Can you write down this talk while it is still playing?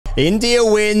India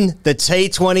win the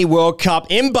T20 World Cup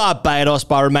in Barbados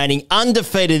by remaining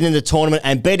undefeated in the tournament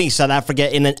and beating South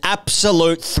Africa in an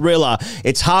absolute thriller.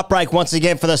 It's heartbreak once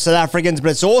again for the South Africans, but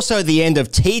it's also the end of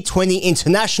T20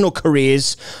 international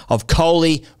careers of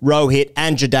Kohli, Rohit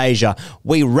and Jadeja.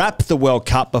 We wrapped the World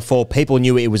Cup before people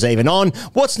knew it was even on.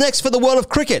 What's next for the world of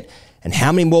cricket? And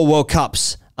how many more World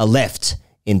Cups are left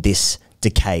in this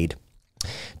decade?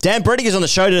 Dan Brettig is on the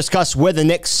show to discuss where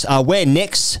next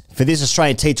for this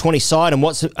Australian T20 side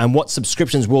and what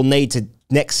subscriptions we'll need to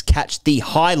next catch the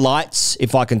highlights,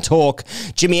 if I can talk.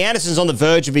 Jimmy Anderson's on the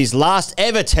verge of his last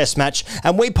ever test match,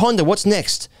 and we ponder what's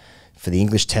next for the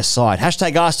English test side.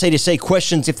 Hashtag AskTGC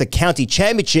questions if the county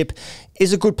championship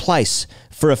is a good place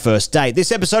for a first date.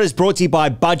 This episode is brought to you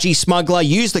by Budgy Smuggler.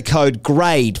 Use the code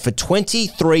GRADE for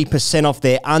 23% off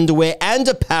their underwear and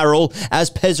apparel,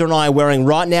 as Pezza and I are wearing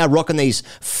right now, rocking these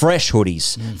fresh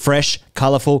hoodies. Fresh,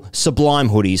 colourful, sublime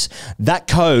hoodies. That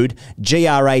code,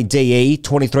 GRADE,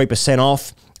 23%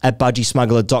 off at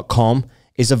budgysmuggler.com,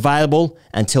 is available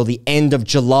until the end of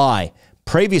July.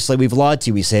 Previously, we've lied to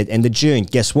you, we said, end of June.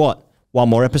 Guess what? One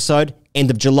more episode,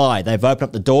 end of July. They've opened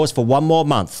up the doors for one more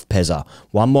month, Pezza.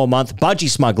 One more month.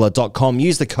 Budgysmuggler.com.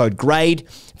 Use the code GRADE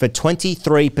for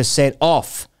 23%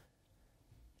 off.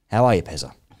 How are you,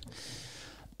 Pezza?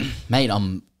 Mate,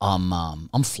 I'm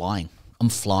flying. I'm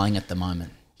flying at the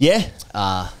moment. Yeah?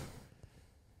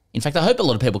 In fact, I hope a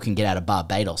lot of people can get out of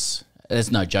Barbados.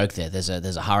 There's no joke there. There's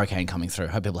a hurricane coming through. I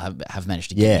hope people have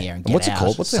managed to get here and get out. What's it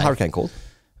called? What's the hurricane called?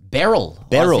 Beryl,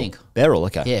 I think. Beryl,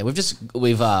 okay. Yeah, we've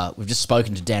just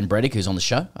spoken to Dan Brettig, who's on the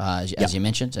show, as you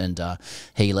mentioned, and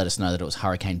he let us know that it was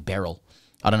Hurricane Beryl.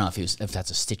 I don't know if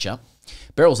that's a stitch up.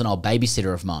 Beryl's an old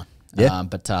babysitter of mine. Yeah.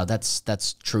 But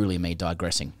that's truly me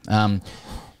digressing. I'm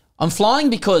flying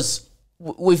because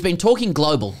we've been talking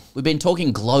global. We've been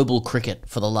talking global cricket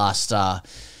for the last,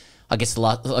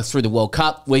 through the World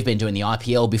Cup. We've been doing the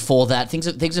IPL before that.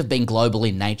 Things have been global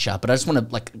in nature. But I just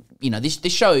want to,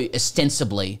 this show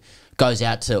ostensibly goes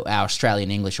out to our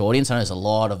Australian English audience. I know there's a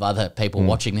lot of other people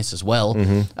watching this as well.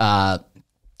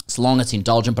 As long as it's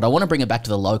indulgent, but I want to bring it back to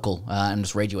the local and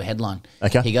just read you a headline.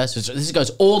 Okay. Here goes. So this goes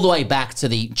all the way back to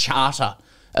the charter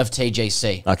of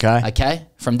TGC. Okay. Okay.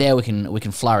 From there we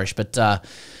can flourish. But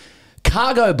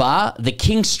Cargo Bar, the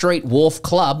King Street Wharf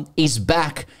Club, is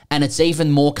back, and it's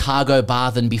even more cargo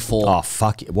bar than before. Oh,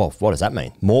 fuck. Well, what does that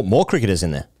mean? More cricketers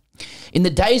in there? In the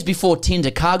days before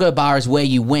Tinder, Cargo Bar is where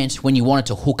you went when you wanted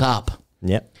to hook up.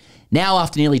 Yep. Now,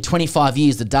 after nearly 25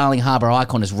 years, the Darling Harbour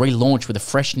icon is relaunched with a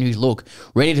fresh new look,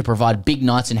 ready to provide big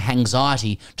nights and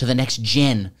anxiety to the next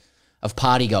gen of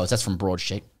partygoers. That's from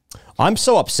Broadsheet. I'm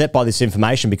so upset by this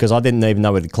information because I didn't even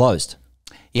know it had closed.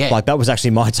 Yeah. Like, that was actually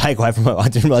my takeaway from it. I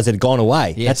didn't realise it had gone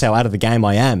away. Yes. That's how out of the game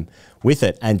I am with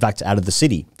it. And in fact, out of the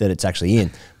city that it's actually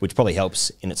in, which probably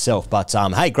helps in itself. But,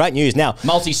 hey, great news. Now,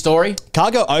 multi-story.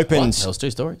 Cargo opened. There was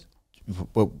 2 stories.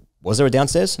 Well, was there a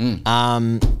downstairs?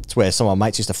 It's where some of my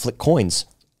mates used to flick coins.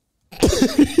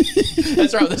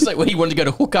 That's right. That's like when you wanted to go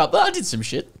to hook up. I did some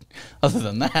shit other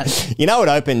than that. You know, it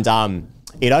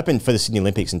opened for the Sydney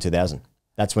Olympics in 2000.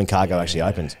 That's when Cargo actually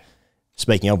opened.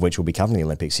 Speaking of which, we'll be covering the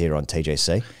Olympics here on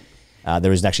TGC.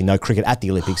 There is actually no cricket at the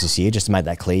Olympics this year, just to make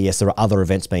that clear. Yes, there are other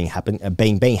events happening. Tell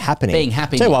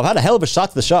you what, I've had a hell of a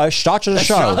start to the show. Start to the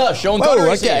show. Sean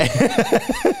Connery's here.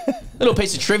 Little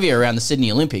piece of trivia around the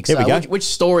Sydney Olympics. Here we go. Which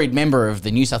storied member of the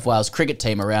New South Wales cricket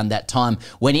team around that time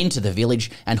went into the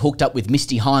village and hooked up with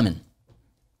Misty Hyman?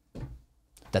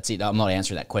 That's it. I'm not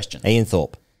answering that question. Ian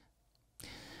Thorpe.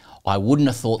 I wouldn't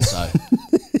have thought so.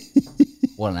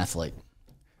 What an athlete.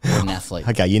 What an athlete.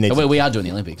 Okay, you need. We are doing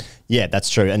the Olympics. Yeah, that's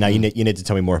true. And now you need to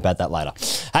tell me more about that later.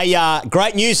 Hey,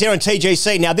 great news here on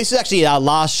TGC. Now, this is actually our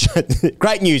last show.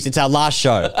 Great news. It's our last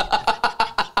show.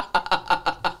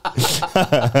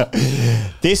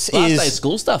 This last is day of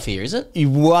school stuff here, is it?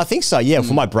 Well, I think so. Yeah,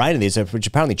 for my brain it is, which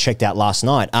apparently checked out last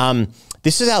night.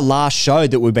 This is our last show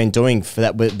that we've been doing for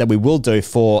that we will do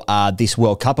for this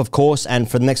World Cup, of course, and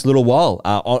for the next little while,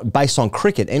 based on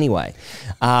cricket anyway.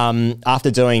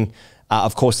 After doing,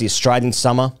 of course, the Australian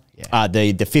summer,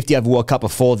 the 50 over World Cup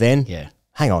before then. Yeah.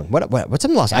 Hang on, what's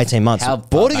in the last 18 months? How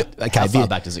far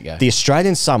back does it go? The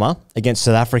Australian summer against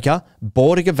South Africa,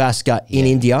 Border Gavaskar in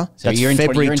India. So that's you're in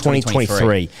February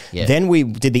 2023. Yeah. Then we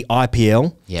did the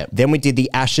IPL. Yep. Then we did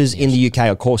the Ashes in the UK,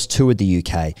 of course, toured the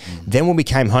UK. Then when we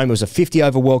came home, it was a 50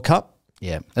 over World Cup.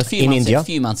 Yeah, a few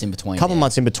months in between. Couple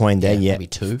months in between there, yeah. Maybe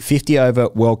 2. 50 over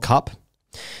World Cup.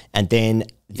 And then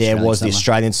there was the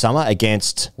Australian summer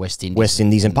against West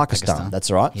Indies and Pakistan. That's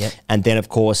right. Yep. And then, of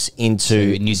course,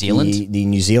 into New Zealand. The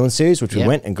New Zealand series, which we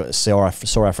went and saw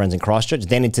our friends in Christchurch.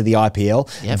 Then into the IPL.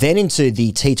 Yep. Then into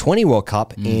the T20 World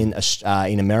Cup in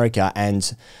America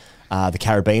and the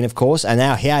Caribbean, of course. And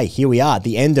now, hey, here we are at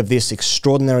the end of this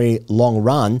extraordinary long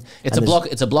run. It's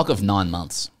a block of 9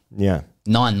 months. Yeah.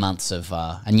 9 months of,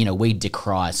 and you know, we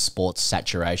decry sports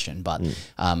saturation, but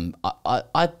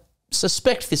I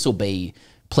suspect this will be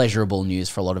pleasurable news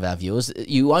for a lot of our viewers.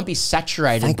 You won't be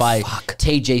saturated by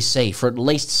TGC for at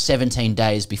least 17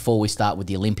 days before we start with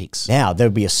the Olympics. Now,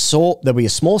 there'll be a small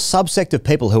subsect of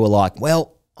people who are like,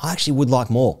 well, I actually would like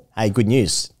more. Hey, good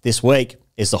news. This week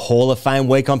is the Hall of Fame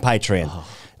week on Patreon. Oh.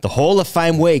 The Hall of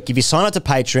Fame week, if you sign up to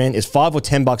Patreon, is $5 or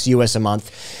 $10 US a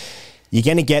month. You're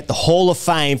going to get the Hall of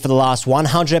Fame for the last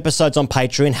 100 episodes on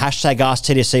Patreon. Hashtag Ask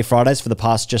TGC Fridays for the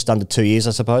past just under 2 years,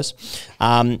 I suppose.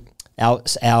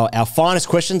 Our finest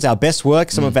questions, our best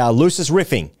work, some of our loosest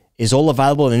riffing is all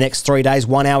available in the next 3 days.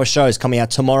 1 hour shows coming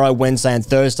out tomorrow, Wednesday and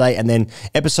Thursday. And then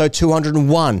episode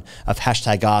 201 of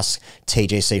Hashtag Ask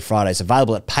TGC Fridays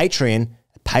available at Patreon.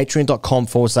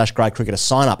 Patreon.com/Grade Cricketer.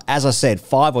 Sign up. As I said,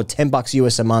 $5 or $10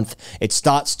 US a month. It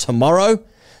starts tomorrow.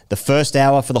 The first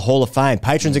hour for the Hall of Fame.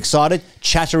 Patrons excited.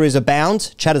 Chatter is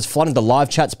abound. Chatter's flooding. The live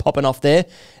chat's popping off there.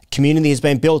 Community has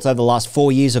been built over the last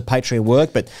 4 years of Patreon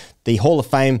work, but the Hall of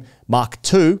Fame Mark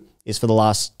II is for the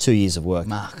last 2 years of work.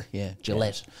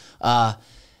 Gillette. The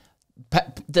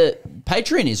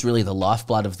Patreon is really the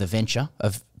lifeblood of the venture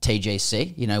of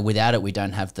TGC. You know, without it, we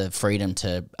don't have the freedom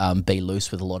to be loose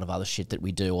with a lot of other shit that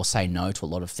we do or say no to a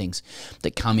lot of things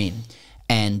that come in.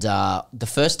 And the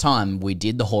first time we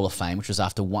did the Hall of Fame, which was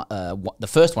after the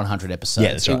first 100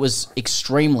 episodes, it was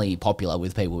extremely popular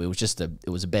with people. It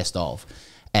was a best of.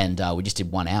 And we just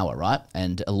did 1 hour, right?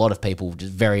 And a lot of people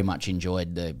just very much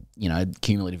enjoyed the, you know,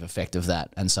 cumulative effect of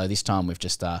that. And so this time we've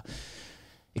just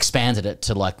expanded it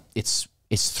to like it's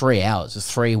 3 hours.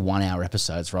 It's 3 1 hour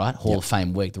episodes, right? Hall of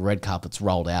Fame week. The red carpet's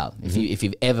rolled out. If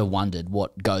you've ever wondered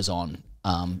what goes on,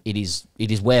 it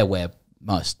is where we're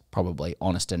most probably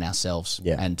honest in ourselves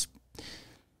and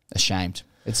ashamed.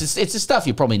 It's the stuff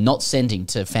you're probably not sending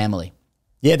to family.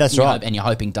 Yeah, that's right. And you're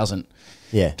hoping doesn't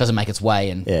make its way,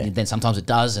 and then sometimes it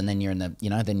does, and then you're in the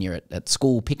then you're at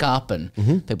school pickup, and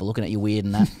people looking at you weird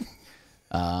and that.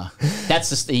 That's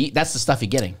the stuff you're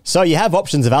getting. So you have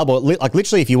options available. Like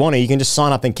literally, if you want to, you can just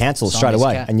sign up and cancel straight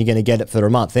away, and you're going to get it for a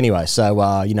month anyway. So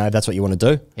if that's what you want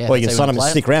to do, or you can sign up and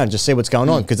stick around, just see what's going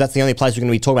on, because that's the only place we're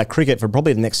going to be talking about cricket for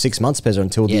probably the next 6 months, Pezza,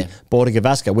 until the Board of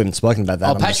Gavaskar. We haven't spoken about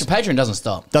that. Patreon doesn't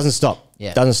stop. Doesn't stop.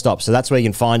 Yeah, doesn't stop. So that's where you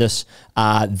can find us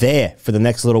there for the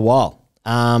next little while.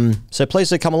 So please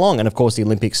do come along. And of course, the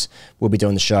Olympics will be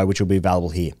doing the show, which will be available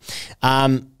here.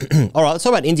 All right, let's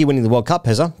talk about India winning the World Cup,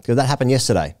 Pezza, because that happened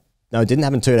yesterday. No, it didn't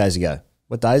happen 2 days ago.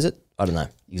 What day is it? I don't know.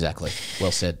 Exactly.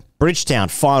 Well said. Bridgetown,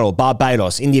 final,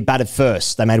 Barbados. India batted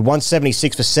first. They made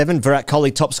 176 for 7. Virat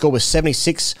Kohli, top score, was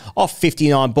 76 off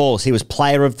 59 balls. He was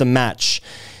player of the match.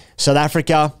 South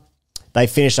Africa, they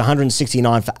finished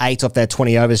 169 for 8 off their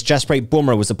 20 overs. Jasprit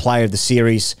Bumrah was the player of the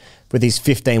series with his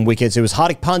 15 wickets. It was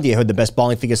Hardik Pandya who had the best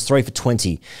bowling figures, 3 for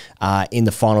 20 in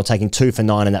the final, taking 2 for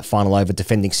 9 in that final over,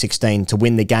 defending 16 to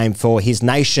win the game for his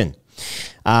nation.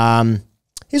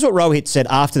 Here's what Rohit said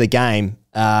after the game,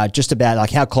 just about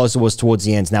like how close it was towards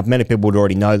the end. Now, many people would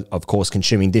already know, of course,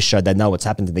 consuming this show, they know what's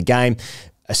happened in the game.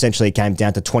 Essentially, it came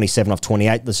down to 27 off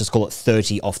 28. Let's just call it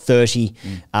 30 off 30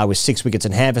 with 6 wickets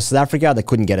in hand for South Africa. They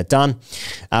couldn't get it done.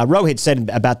 Rohit said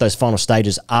about those final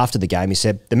stages after the game, he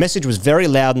said, the message was very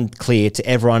loud and clear to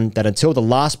everyone that until the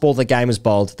last ball of the game is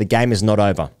bowled, the game is not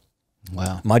over.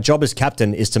 Wow. My job as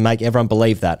captain is to make everyone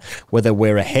believe that, whether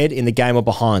we're ahead in the game or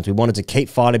behind. We wanted to keep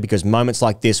fighting because moments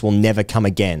like this will never come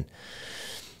again.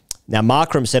 Now,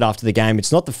 Markram said after the game,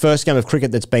 it's not the first game of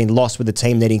cricket that's been lost with the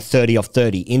team needing 30 off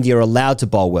 30. India are allowed to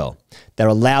bowl well. They're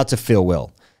allowed to feel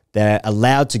well. They're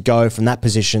allowed to go from that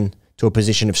position to a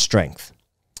position of strength.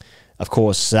 Of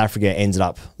course, South Africa ended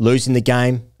up losing the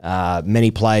game. Many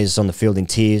players on the field in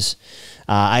tears.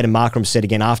 Aidan Markram said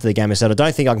again after the game, he said, I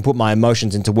don't think I can put my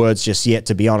emotions into words just yet,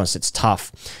 to be honest. It's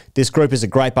tough. This group is a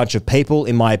great bunch of people.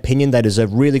 In my opinion, they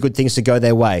deserve really good things to go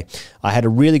their way. I had a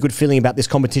really good feeling about this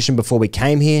competition before we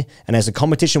came here, and as the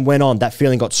competition went on, that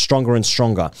feeling got stronger and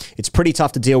stronger. It's pretty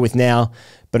tough to deal with now,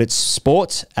 but it's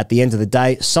sport. At the end of the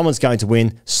day, someone's going to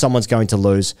win, someone's going to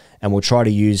lose, and we'll try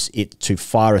to use it to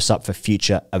fire us up for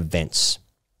future events.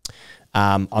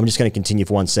 I'm just going to continue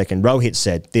for 1 second. Rohit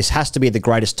said, this has to be the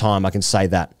greatest time, I can say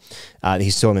that.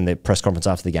 He's talking in the press conference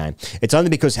after the game. It's only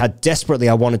because how desperately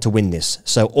I wanted to win this.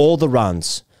 So all the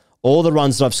runs, all the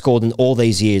runs that I've scored in all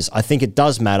these years, I think it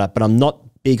does matter, but I'm not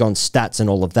big on stats and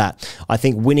all of that. I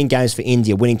think winning games for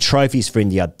India, winning trophies for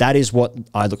India, that is what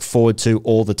I look forward to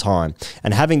all the time.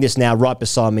 And having this now right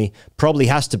beside me probably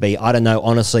has to be, I don't know,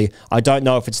 honestly, I don't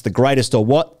know if it's the greatest or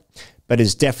what, but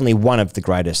it's definitely one of the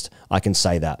greatest. I can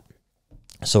say that.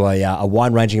 So a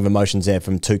wide ranging of emotions there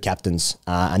from two captains,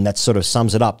 and that sort of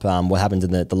sums it up, what happened in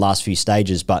the last few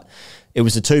stages. But it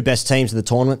was the two best teams of the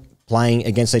tournament playing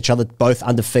against each other, both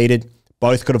undefeated,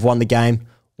 both could have won the game.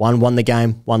 One won the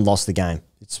game, one lost the game.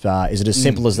 Is it as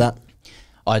simple as that?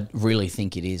 I really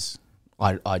think it is.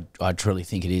 I truly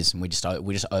think it is, and we just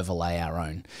overlay our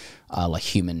own like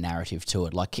human narrative to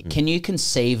it. Like, can you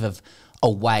conceive of a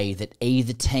way that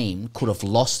either team could have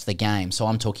lost the game? So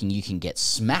I'm talking, you can get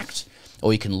smacked,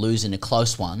 or you can lose in a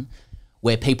close one,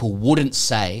 where people wouldn't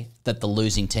say that the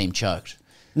losing team choked.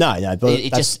 No, but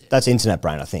that's internet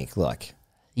brain, I think. Like,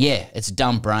 yeah, it's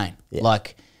dumb brain. Yeah.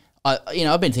 Like, I've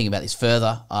been thinking about this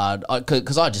further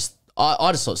because I just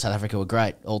thought South Africa were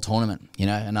great all tournament,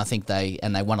 and I think they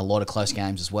won a lot of close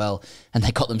games as well, and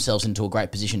they got themselves into a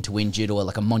great position to win due to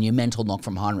a monumental knock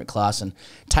from Heinrich Klaassen,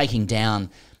 taking down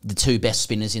the two best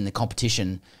spinners in the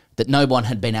competition that no one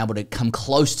had been able to come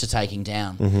close to taking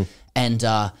down. Mm-hmm. And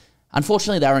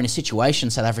unfortunately, they were in a situation,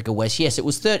 South Africa West. Yes, it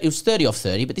was 30 off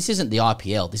 30, but this isn't the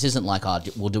IPL. This isn't like,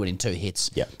 we'll do it in 2 hits.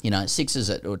 Yeah.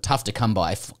 Sixes were tough to come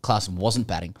by if Klaassen wasn't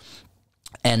batting.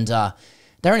 And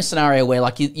they're in a scenario where,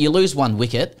 like, you lose 1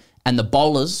 wicket and the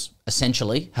bowlers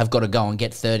essentially have got to go and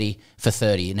get 30 for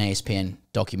 30, an ESPN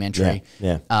documentary.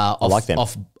 Yeah. I like them.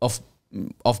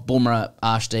 Off Bumrah,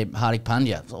 Arshdeep, Hardik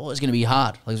Pandya. It's always going to be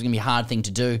hard. Like, it's going to be a hard thing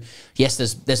to do. Yes,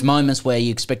 there's moments where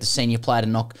you expect the senior player to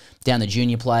knock down the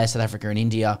junior player, South Africa and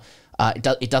India.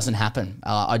 It doesn't happen.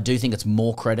 I do think it's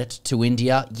more credit to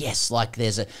India. Yes, like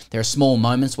there are small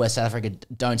moments where South Africa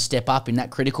don't step up in that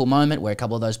critical moment, where a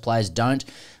couple of those players don't.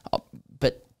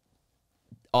 But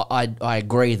I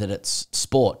agree that it's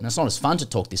sport, and it's not as fun to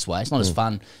talk this way. It's not as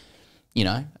fun.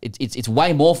 It's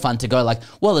way more fun to go like,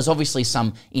 well, there's obviously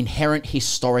some inherent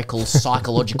historical,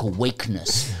 psychological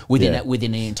weakness within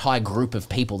an entire group of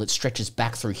people that stretches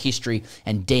back through history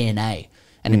and DNA,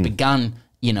 and it begun,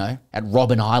 at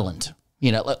Robben Island.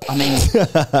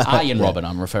 Arjen Robben,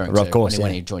 I'm referring to,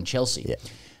 when he joined Chelsea.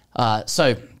 Yeah.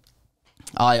 So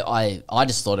I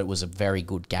just thought it was a very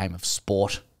good game of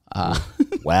sport.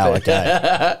 Wow.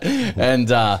 Okay. And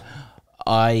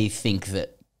I think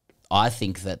that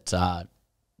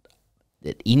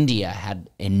India had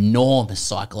enormous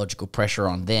psychological pressure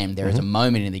on them. There is a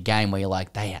moment in the game where you're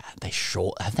like, have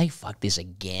they fucked this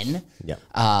again?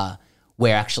 Yeah.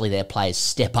 Where actually their players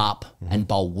step up and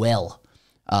bowl well.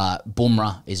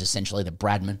 Bumrah is essentially the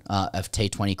Bradman of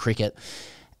T20 cricket.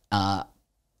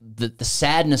 The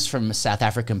sadness from a South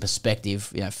African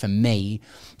perspective, for me,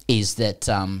 is that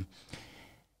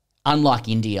unlike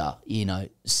India,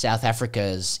 South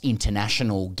Africa's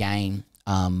international game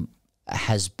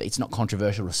it's not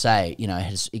controversial to say,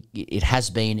 it has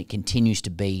been, it continues to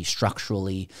be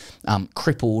structurally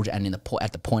crippled and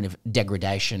at the point of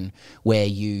degradation, where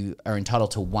you are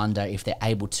entitled to wonder if they're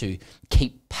able to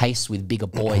keep pace with bigger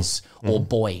boys or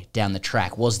boy down the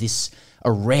track. Was this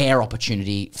a rare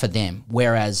opportunity for them?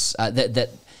 Whereas that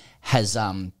has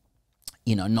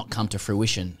not come to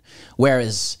fruition.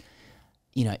 Whereas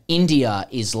India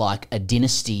is like a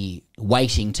dynasty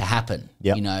waiting to happen.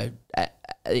 Yep.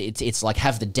 It's like,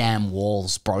 have the damn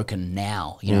walls broken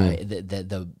now.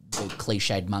 The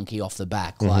cliched monkey off the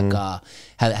back. Like,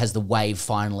 has the wave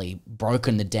finally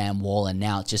broken the damn wall, and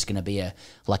now it's just going to be a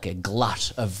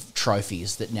glut of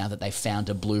trophies now that they've found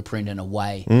a blueprint and a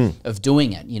way of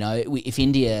doing it. If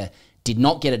India did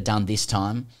not get it done this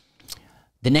time,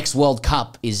 the next World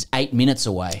Cup is 8 minutes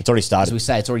away. It's already started. As we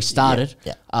say, it's already started.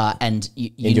 Yeah. And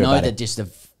you know that just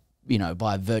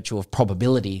by virtue of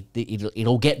probability,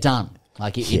 it'll get done.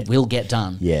 Like, it will get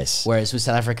done. Yes. Whereas with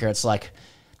South Africa, it's like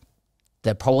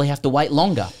they'll probably have to wait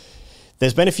longer.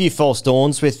 There's been a few false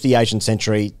dawns with the Asian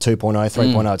Century 2.0,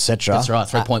 3.0, etc. That's right,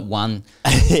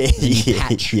 3.1.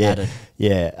 Patch added.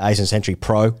 Yeah, Asian Century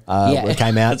Pro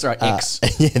came out. That's right, X.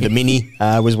 The Mini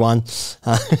was one.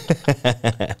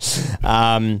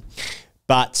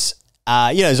 But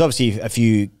there's obviously a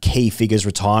few key figures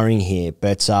retiring here.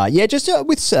 But just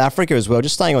with South Africa as well,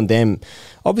 just staying on them,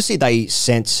 obviously they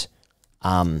sent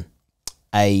a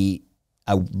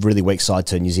really weak side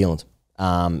to New Zealand,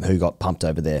 who got pumped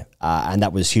over there. And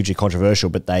that was hugely controversial,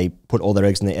 but they put all their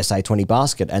eggs in the SA20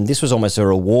 basket. And this was almost a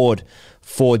reward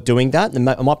for doing that. It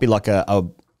might be like a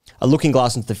looking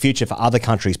glass into the future for other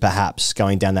countries, perhaps,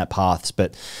 going down that path.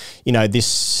 But, this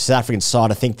South African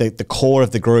side, I think the core of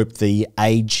the group, the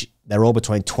age they're all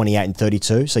between 28 and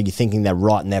 32. So you're thinking they're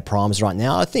right in their primes right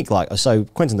now. I think so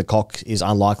Quentin de Kock is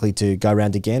unlikely to go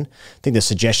around again. I think the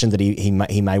suggestion that he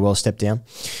may well step down.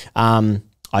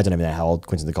 I don't even know how old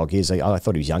Quentin de Kock is. I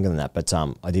thought he was younger than that, but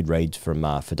I did read from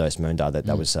Fidos Munda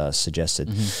that was suggested.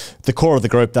 The core of the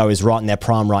group, though, is right in their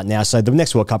prime right now. So the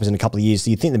next World Cup is in a couple of years.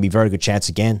 Do you think there'd be a very good chance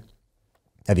again?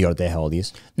 Have you got it there, how old he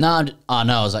is? No, I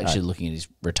was actually looking at his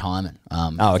retirement.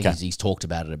 I think he's talked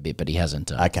about it a bit, but he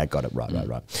hasn't. Okay, got it. Right.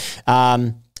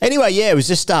 Anyway, yeah, it was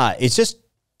just it's just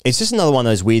another one of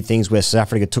those weird things where South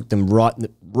Africa took them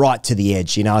right to the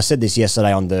edge. You know, I said this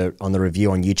yesterday on the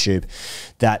review on YouTube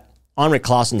that Heinrich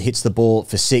Klaassen hits the ball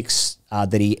for 6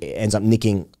 that he ends up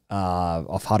nicking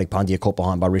off Hardik Pandya, caught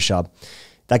behind by Rishabh.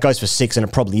 That goes for 6, and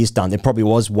it probably is done. There probably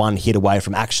was one hit away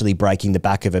from actually breaking the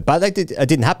back of it, but it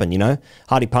didn't happen, you know.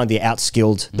 Hardik Pandya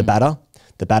outskilled the batter.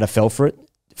 The batter fell for it,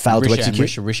 failed to execute.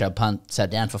 Rishabh Pant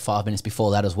sat down for 5 minutes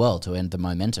before that as well to end the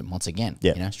momentum once again.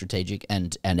 Yeah. You know, strategic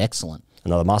and excellent.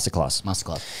 Another masterclass.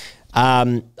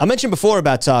 I mentioned before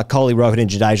about Kohli, Rohit and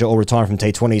Jadeja all retiring from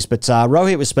T20s, but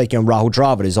Rohit was speaking on Rahul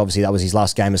Dravid, as obviously that was his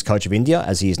last game as coach of India,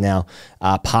 as he is now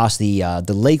past the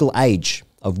legal age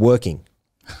of working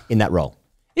in that role.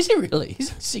 Is he really?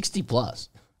 He's 60 plus.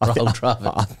 Rahul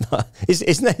Dravid.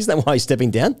 Isn't that why he's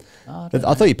stepping down? I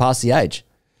thought he passed the age.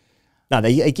 No,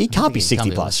 he can't be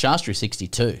 60 plus. Shastri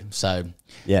 62, so...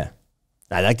 Yeah.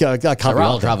 No, that can't be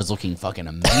Rahul Dravid's looking fucking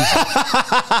amazing.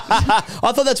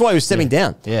 I thought that's why he was stepping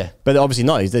down. Yeah. But obviously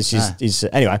not.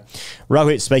 Anyway,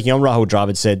 Rohit, speaking on Rahul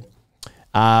Dravid, said,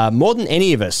 more than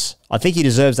any of us, I think he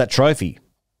deserves that trophy.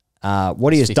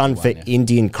 What he has done for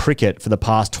Indian cricket for the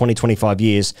past 20, 25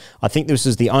 years, I think this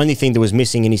is the only thing that was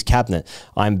missing in his cabinet.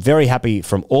 I'm very happy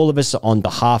from all of us on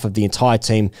behalf of the entire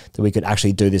team that we could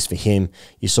actually do this for him.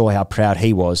 You saw how proud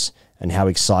he was and how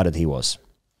excited he was.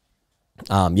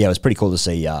 It was pretty cool to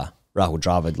see Rahul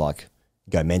Dravid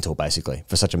go mental basically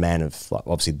for such a man of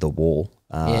obviously the wall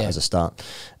as a start.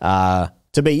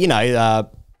 To be,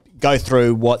 go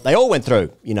through what they all went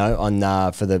through, on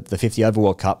for the 50 over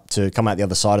World Cup, to come out the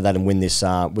other side of that and win this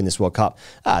World Cup.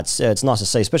 It's nice to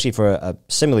see, especially for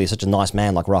similarly such a nice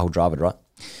man like Rahul Dravid, right?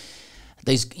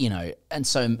 And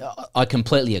so I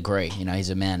completely agree. He's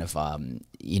a man of,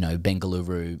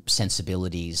 Bengaluru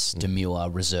sensibilities, demure,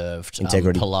 reserved,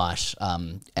 integrity, polite,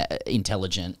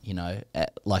 intelligent.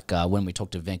 When we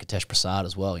talked to Venkatesh Prasad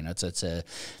as well. That's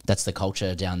the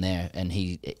culture down there, and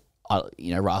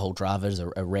Rahul Dravid is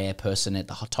a rare person at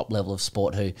the top level of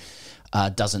sport who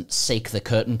doesn't seek the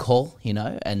curtain call.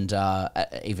 And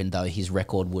even though his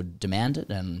record would demand it,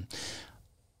 and.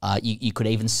 You could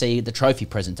even see the trophy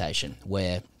presentation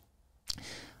where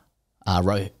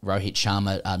Rohit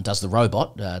Sharma does the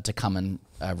robot to come and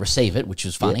receive it, which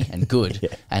was funny and good,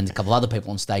 and a couple other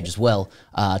people on stage as well.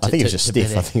 I think it was just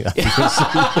stiff. I think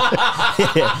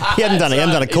he hadn't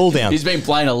done a cool down. He's been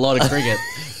playing a lot of cricket.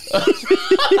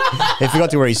 He forgot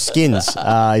to wear his skins,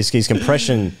 his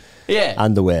compression.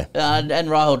 Underwear. And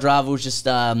Rahul Dravid was just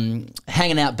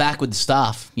hanging out back with the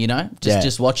staff,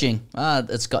 just watching.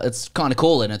 It's kind of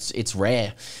cool and it's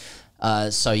rare.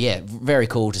 Very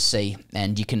cool to see.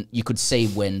 And you could see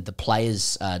when the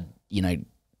players,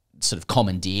 sort of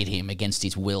commandeered him against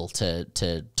his will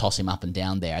to toss him up and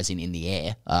down there, as in the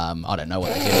air. I don't know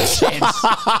what they did with chance.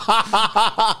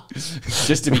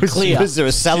 Just to be clear. Was there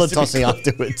a salad tossing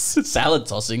afterwards? Salad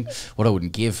tossing? What I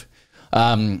wouldn't give.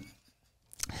 How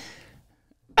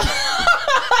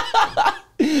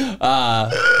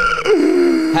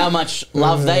much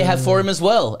love they have for him as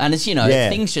well, and it's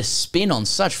things just spin on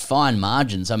such fine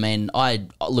margins. I mean, I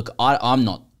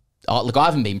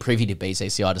haven't been privy to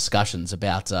BCCI discussions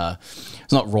about.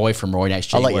 It's not Roy from Roy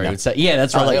HG where he would say, "Yeah,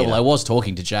 that's right." Well, I was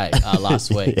talking to Jay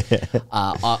last week.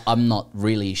 I'm not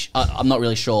really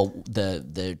sure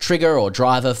the trigger or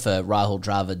driver for Rahul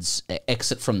Dravid's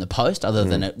exit from the post, other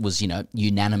than it was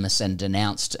unanimous and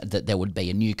announced that there would be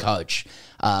a new coach.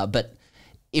 But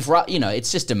if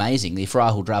it's just amazing. If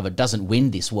Rahul Dravid doesn't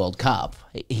win this World Cup,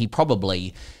 he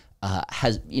probably.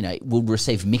 Will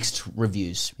receive mixed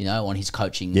reviews, on his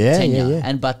coaching tenure,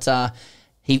 but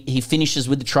he finishes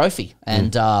with the trophy,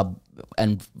 and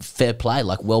fair play,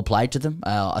 well played to them.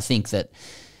 I think that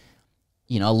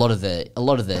a lot of the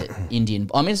Indian.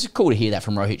 I mean, it's cool to hear that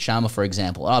from Rohit Sharma, for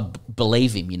example. I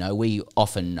believe him. We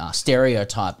often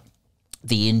stereotype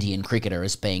the Indian cricketer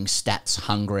as being stats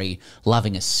hungry,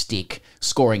 loving a stick,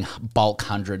 scoring bulk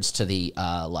hundreds to the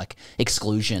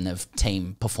exclusion of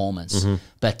team performance.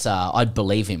 But I'd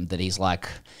believe him that he's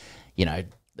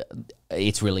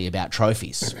it's really about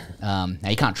trophies. Now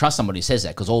you can't trust somebody who says that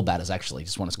because all batters actually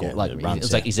just want to score. Yeah, like runs,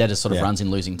 it's like is that a sort of runs in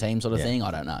losing team sort of thing?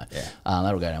 I don't know. Yeah.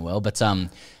 That'll go down well. But I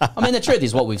mean, the truth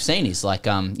is what we've seen is like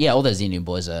all those Indian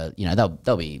boys are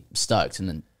they'll be stoked, and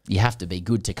then you have to be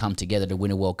good to come together to win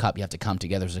a World Cup. You have to come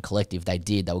together as a collective. They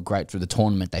did. They were great through the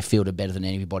tournament. They fielded better than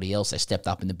anybody else. They stepped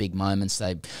up in the big moments.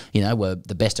 They, were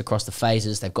the best across the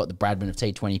phases. They've got the Bradman of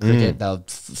T20 cricket. They're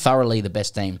thoroughly the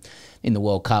best team in the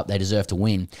World Cup. They deserve to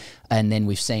win. And then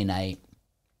we've seen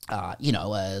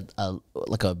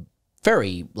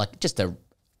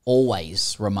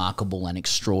always remarkable and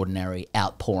extraordinary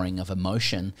outpouring of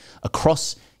emotion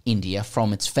across India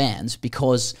from its fans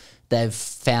because they've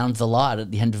found the light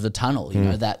at the end of the tunnel. You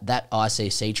know, that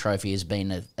ICC trophy has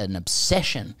been an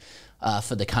obsession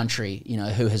for the country,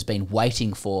 who has been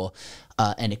waiting for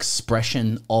an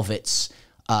expression of its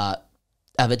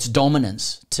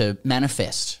dominance to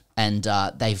manifest. And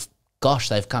they've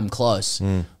come close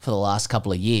for the last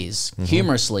couple of years.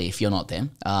 Humorously, if you're not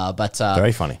them. But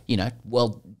very funny.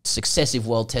 Successive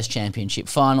World Test Championship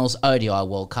finals, ODI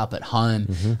World Cup at home,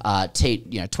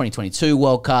 2022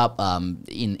 World Cup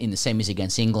in the semis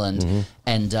against England,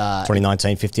 and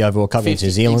 2019 50 over World Cup against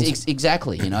New Zealand.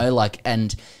 Exactly,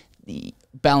 and the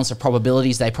balance of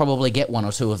probabilities, they probably get one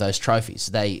or two of those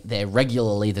trophies. They're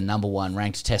regularly the number one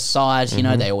ranked Test side.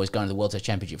 They always go into the World Test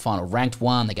Championship final ranked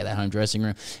one. They get their home dressing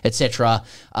room, etc.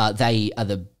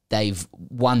 They've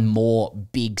won more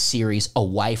big series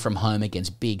away from home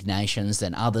against big nations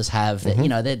than others have.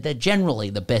 They're generally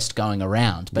the best going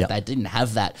around, but they didn't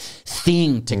have that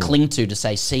thing to cling to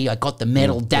say, see, I got the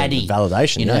medal, daddy. The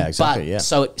validation, exactly.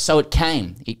 But so it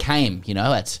came,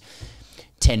 at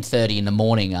 10:30 in the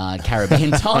morning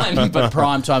Caribbean time, but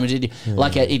prime time,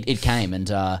 it came,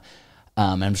 and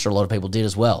I'm sure a lot of people did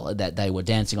as well, that they were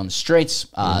dancing on the streets.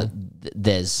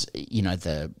 There's,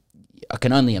 I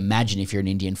can only imagine if you're an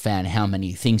Indian fan how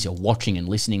many things you're watching and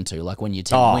listening to. Like when you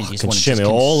just want to consume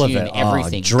all of it,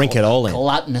 everything, drink it all in,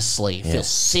 gluttonously, feel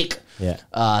sick.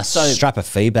 Yeah. So strap a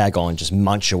fee bag on, just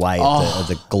munch away at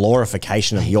the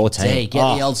glorification of your team.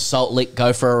 Get the old salt lick,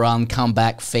 go for a run, come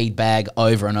back, feed bag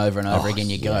over and over and over again.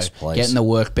 You go. Please. Get in the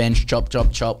workbench, chop,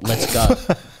 chop, chop. Let's go.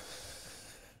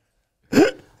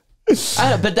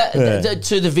 But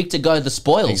to the victor go the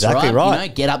spoils, exactly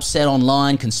right. Get upset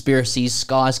online, conspiracies,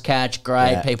 skies catch,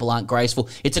 grey, people aren't graceful.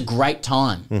 It's a great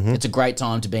time. It's a great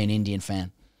time to be an Indian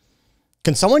fan.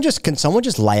 Can someone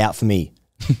just lay out for me,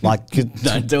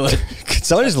 don't do it. Can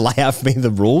someone just lay out for me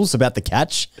the rules about the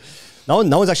catch? No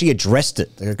one's actually addressed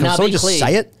it. Can someone just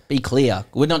say it? Be clear.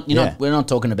 We're not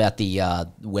talking about the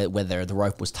whether the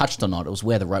rope was touched or not. It was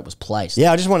where the rope was placed.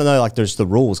 Yeah, I just want to know there's the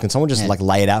rules. Can someone just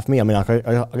lay it out for me? I mean, I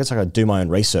guess I could do my own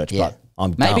research, but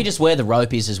I'm maybe dumb. Just where the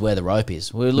rope is where the rope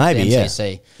is. We looked at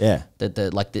MCC. Yeah.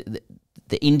 The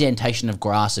indentation of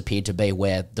grass appeared to be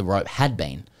where the rope had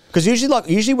been. Because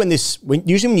usually when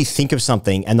you think of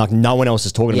something and no one else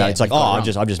is talking about it, it's like, I've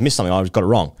just missed something. I just got it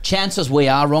wrong. Chances we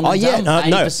are wrong.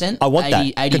 80%. I want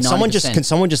 80, that. 80, can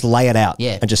someone just lay it out?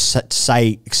 And just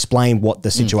explain what the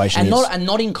situation is, and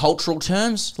not in cultural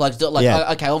terms.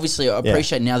 Okay, obviously I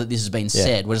appreciate now that this has been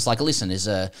said. We're just like, listen, was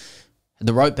the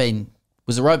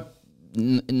rope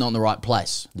not in the right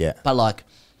place? Yeah, but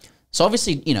so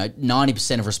obviously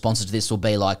 90% of responses to this will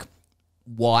be like,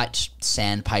 white,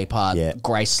 sandpaper,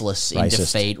 graceless, in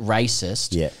defeat, racist.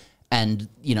 Yeah. And,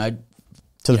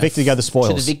 to the victor go the spoils.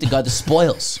 To the victor go the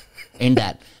spoils in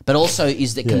that. But also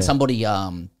can somebody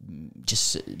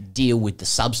just deal with the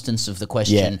substance of the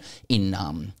question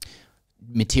in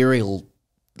material,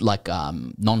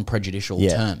 non-prejudicial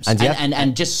terms.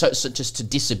 And just to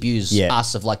disabuse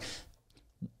us of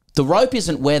the rope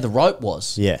isn't where the rope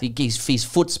was. Yeah. His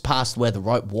foot's past where the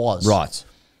rope was. Right.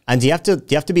 And do you have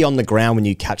to be on the ground when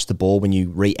you catch the ball, when you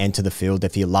re-enter the field?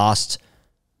 If you last,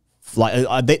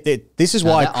 this is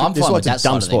why it's a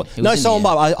dumb sport. No,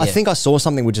 I think I saw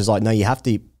something which is no, you have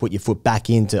to put your foot back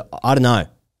into. I don't know.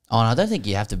 Oh, no, I don't think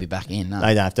you have to be back in. No,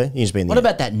 you don't have to. You just be in the What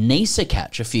about that Nisa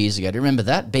catch a few years ago? Do you remember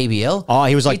that BBL? Oh,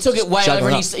 he was he took it way over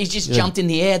and he just jumped in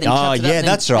the air. Then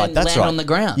that's right. That's right. On the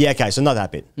ground. Yeah, okay, so not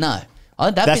that bit. No.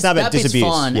 That bit's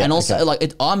fine, and also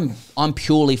I'm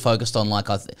purely focused on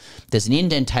there's an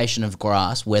indentation of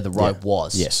grass where the rope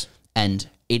was, and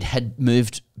it had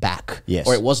moved back,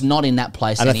 or it was not in that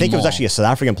place and anymore. I think it was actually a South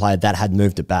African player that had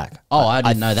moved it back. Oh, I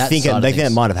didn't know that. I think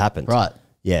it might have happened, right?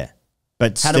 Yeah,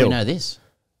 but how do we know this?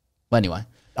 Well, anyway.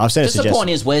 I've seen the point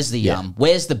is, where's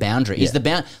the boundary? Is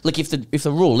the look if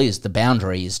the rule is the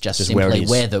boundary is just simply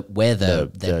where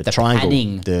the triangle,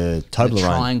 padding, the Toblerone,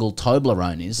 triangle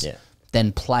Toblerone is. Yeah.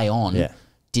 Then play on,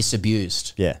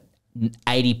 disabused. Yeah.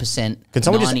 80%, Can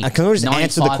someone just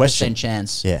answer the question?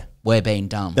 Chance Yeah. we're being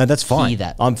dumb. No, that's fine. Hear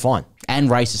that. I'm fine. And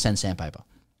racist and sandpaper.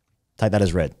 Take that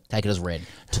as read. Take it as read.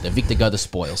 To the victor go the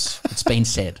spoils. It's been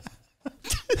said.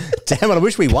 Damn it, I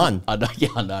wish we won. I know. Yeah,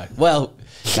 I know. Well,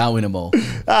 can't win them all.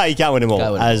 You can't win them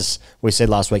all, as we said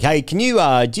last week. Hey, can you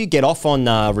do you get off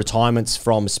on retirements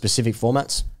from specific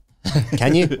formats?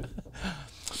 Can you?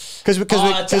 Because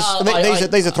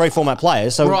these are 3 format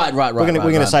players. So right. We're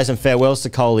going to say some farewells to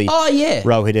Coley. Oh yeah,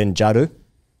 Rohit and Jadu.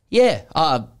 Yeah.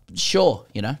 Sure.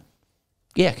 You know.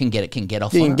 Yeah, can get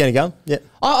off. You can get it going. Yeah.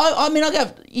 I mean, I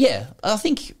go. Yeah, I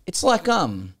think it's like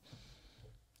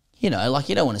you know, like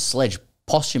you don't want to sledge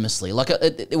posthumously. Like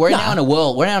we're now in a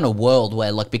world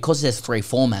where like because there's 3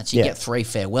 formats, you get 3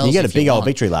 farewells. You get a big old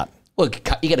victory lap. Well,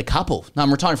 you get a couple. No,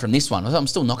 I'm retiring from this one. I'm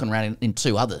still knocking around in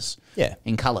 2 others. Yeah.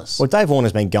 In colours. Well, Dave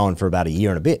Warner's been going for about a year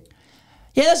and a bit.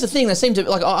 Yeah, that's the thing. They seem to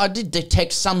like. I did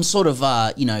detect some sort of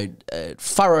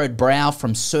furrowed brow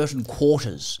from certain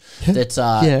quarters. That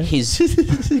his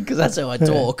because that's how I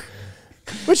talk.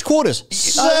 Which quarters?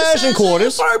 Certain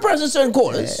quarters. Furrowed brows in certain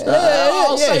quarters.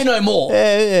 I'll say no more.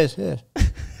 Yes.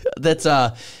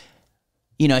 That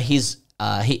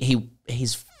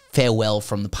his farewell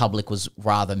from the public was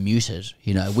rather muted.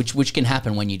 You know, which can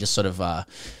happen when you just sort of.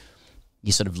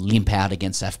 You sort of limp out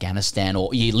against Afghanistan,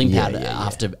 or you limp out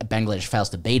after Bangladesh fails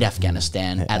to beat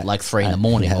Afghanistan at like 3 in the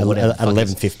morning or whatever. At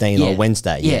 11:15 on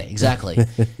Wednesday. Yeah, exactly.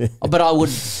 But I would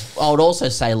also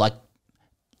say like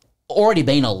already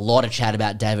been a lot of chat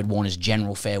about David Warner's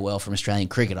general farewell from Australian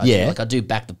cricket. I do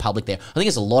back the public there. I think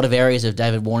there's a lot of areas of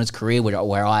David Warner's career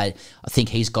where I think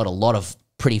he's got a lot of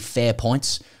pretty fair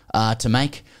points to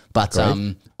make. But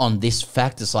on this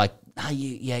fact, it's like.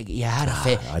 You had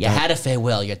a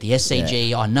farewell. You're at the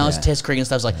SCG. I know it's Test cricket and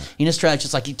stuff. It's like in Australia, it's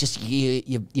just like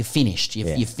you finished.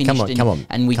 You finished. Come on.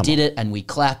 And we did it, and we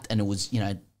clapped, and it was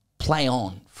play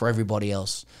on for everybody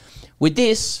else. With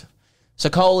this,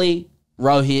 Kohli,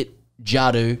 Rohit,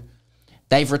 Jadu,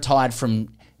 they've retired from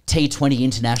T20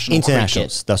 internationals.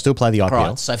 Cricket. They'll still play the IPL.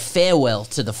 Right. So farewell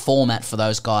to the format for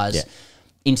those guys. Yeah.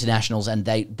 Internationals, and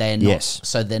they're not. Yes.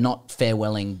 So they're not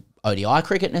farewelling ODI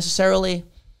cricket necessarily.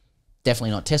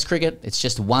 Definitely not Test cricket. It's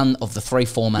just one of the 3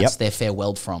 formats they're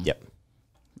farewelled from. Yep.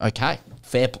 Okay.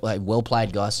 Fair play. Well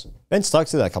played, guys. Ben Stokes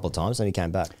did that a couple of times, and he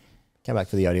came back. Came back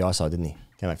for the ODI side, didn't he?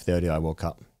 Came back for the ODI World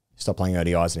Cup. He stopped playing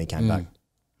ODIs, and he came back.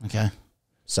 Okay.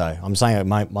 So I'm saying it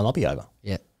might not be over.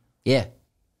 Yeah. Yeah.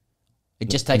 It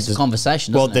just takes a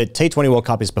conversation, doesn't it? Well, the T20 World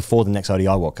Cup is before the next ODI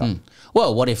World Cup.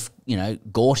 Well, what if,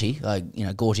 Gorty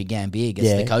Gambier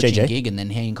gets the coaching gig, and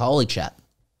then he and Kohli chat?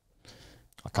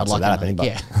 I can't see that happening, but...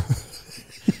 Yeah.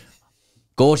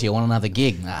 Gorty, I want another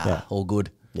gig. All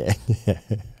good. Yeah.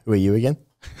 Who are you again?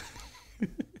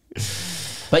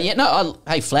 But yeah, no,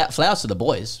 hey, flowers to the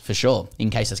boys, for sure, in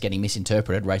case it's getting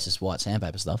misinterpreted, racist white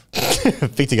sandpaper stuff.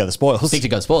 Victor go the spoils. Victor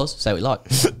go the spoils, say we like.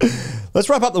 Let's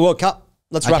wrap up the World Cup.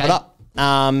 Let's wrap it up.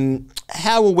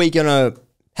 How are we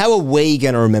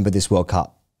gonna remember this World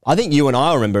Cup? I think you and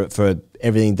I remember it for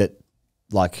everything that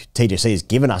like TGC has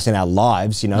given us in our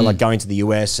lives, like going to the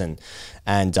US and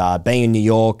being in New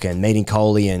York and meeting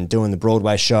Kohli and doing the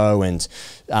Broadway show and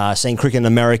seeing cricket in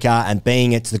America and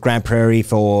being at the Grand Prairie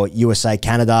for USA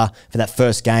Canada for that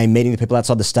first game, meeting the people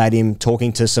outside the stadium,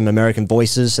 talking to some American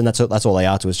voices, and that's all they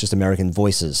are to us, just American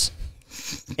voices,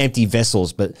 empty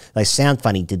vessels, but they sound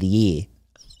funny to the ear.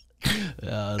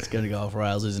 It's going to go off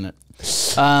rails, isn't it?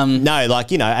 No,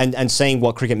 like, and seeing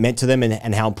what cricket meant to them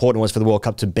and how important it was for the World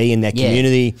Cup to be in their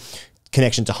community,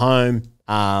 connection to home.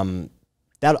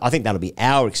 I think that'll be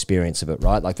our experience of it,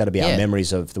 right? Like, that'll be our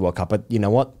memories of the World Cup. But you know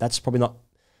what? That's probably not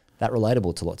that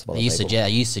relatable to lots of other people. Are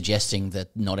you suggesting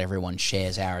that not everyone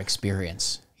shares our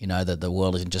experience? That the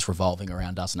world isn't just revolving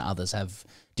around us and others have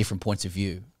different points of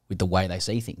view with the way they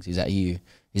see things? Is that you?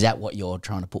 Is that what you're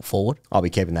trying to put forward? I'll be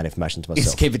keeping that information to myself.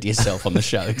 Just keep it to yourself on the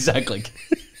show. Exactly.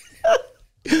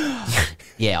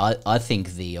 Yeah, I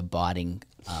think the abiding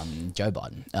Joe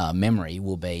Biden memory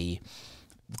will be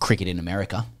cricket in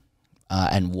America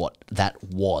and what that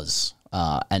was.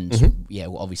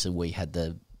 Obviously we had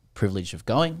the privilege of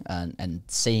going and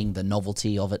seeing the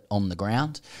novelty of it on the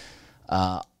ground.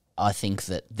 I think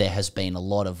that there has been a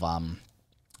lot of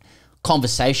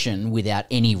conversation without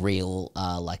any real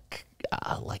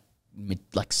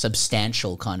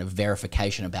substantial kind of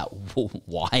verification about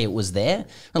why it was there.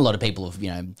 A lot of people have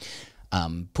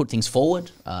put things forward.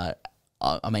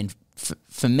 I mean,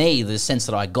 for me, the sense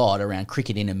that I got around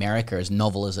cricket in America, as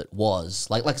novel as it was,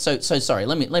 sorry,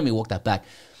 let me walk that back.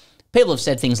 People have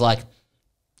said things like,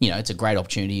 it's a great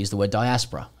opportunity to use the word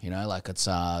diaspora. Like it's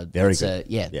Very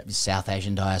good. South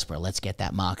Asian diaspora. Let's get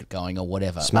that market going or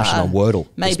whatever. Smashing on Wordle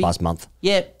this past month.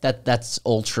 Yeah, that's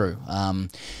all true.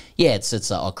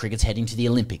 Cricket's heading to the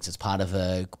Olympics. It's part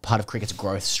of cricket's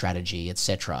growth strategy,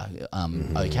 etc.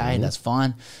 Okay, that's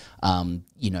fine.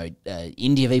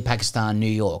 India v Pakistan, New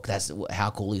York. That's how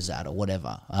cool is that, or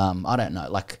whatever. I don't know.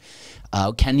 Like,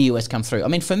 can the US come through? I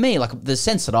mean, for me, like the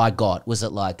sense that I got was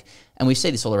that like, and we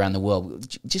see this all around the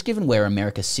world, just given where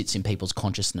America sits in people's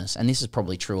consciousness, and this is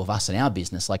probably true of us in our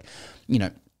business. Like,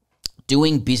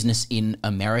 doing business in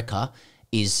America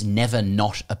is never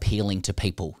not appealing to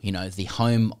people. The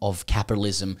home of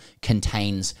capitalism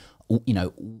contains,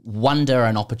 wonder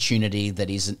and opportunity that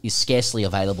is scarcely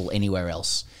available anywhere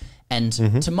else. And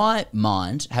to my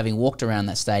mind, having walked around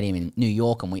that stadium in New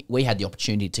York, and we had the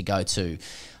opportunity to go to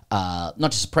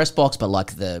not just a press box, but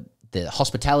like the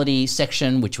hospitality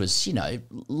section, which was,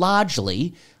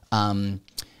 largely,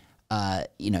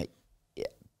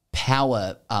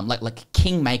 power, like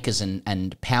kingmakers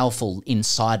and powerful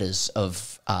insiders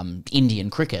of Indian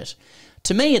cricket.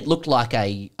 To me, it looked like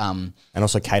and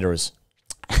also caterers.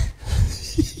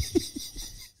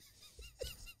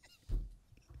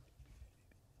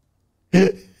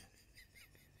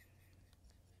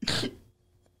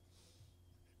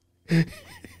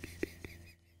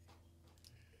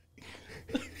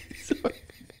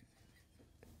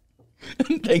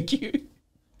 Thank you.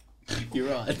 You're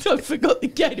right. I forgot the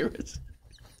caterers.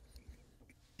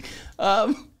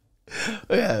 Yeah,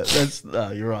 that's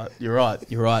you're right. You're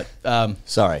right.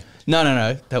 Sorry.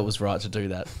 No. That was right to do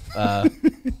that.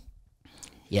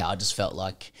 Yeah, I just felt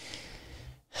like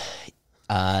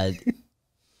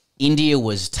India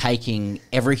was taking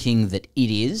everything that it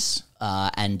is,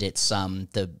 and it's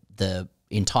the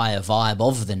entire vibe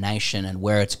of the nation and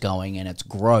where it's going and its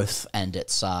growth and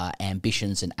its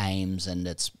ambitions and aims and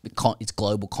its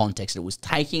global context. It was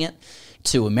taking it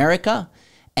to America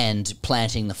and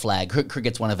planting the flag.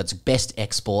 Cricket's one of its best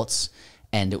exports,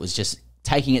 and it was just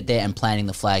taking it there and planting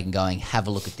the flag and going, have a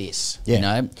look at this.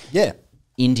 Yeah. Yeah.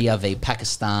 India v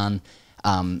Pakistan.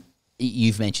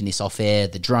 You've mentioned this off air,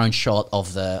 the drone shot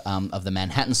of the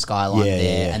Manhattan skyline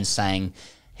and saying,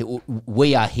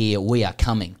 we are here, we are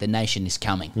coming, the nation is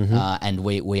coming, and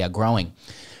we are growing.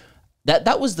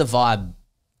 That was the vibe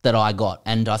that I got,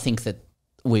 and I think that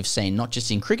we've seen not just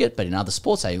in cricket but in other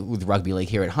sports, say with rugby league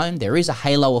here at home, there is a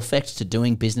halo effect to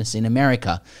doing business in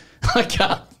America.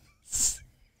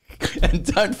 And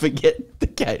don't forget the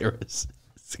caterers.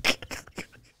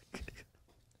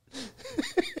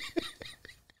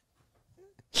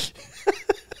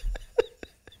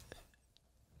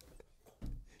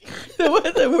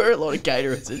 There were a lot of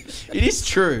caterers. It is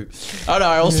true.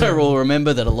 I also will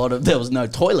remember that there was no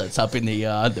toilets up in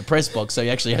the press box, so you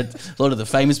actually had a lot of the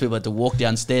famous people had to walk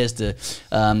downstairs to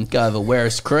go over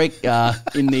Werris Creek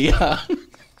in the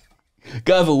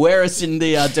go over Werris in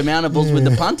the demountables with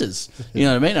the punters. You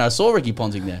know what I mean? I saw Ricky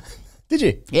Ponting there. Did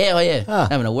you? Yeah,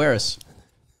 having a Werris.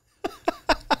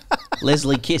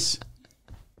 Leslie Kiss.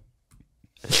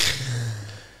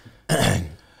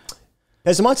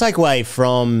 So my takeaway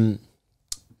from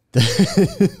from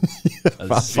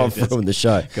the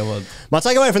show. Go on. My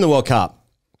takeaway from the World Cup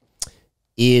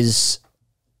is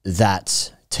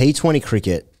that T20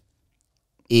 cricket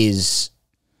is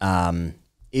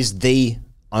the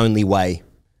only way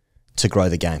to grow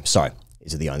the game. Sorry,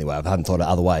 is it the only way? I haven't thought of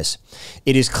other ways.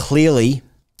 It is clearly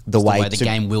the way the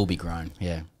game will be grown.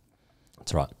 Yeah,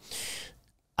 that's right.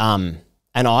 And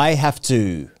I have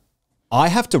to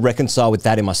reconcile with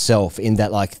that in myself, in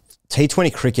that like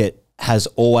T20 cricket has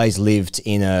always lived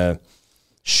in a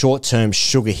short-term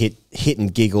sugar hit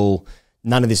and giggle,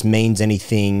 none of this means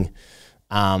anything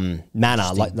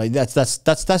manner. Like that's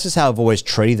just how I've always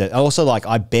treated it. Also, like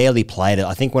I barely played it.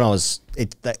 I think when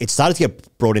it started to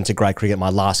get brought into grade cricket my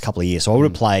last couple of years. So I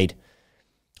played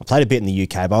a bit in the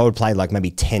UK, but I would play like maybe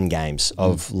 10 games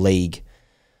of league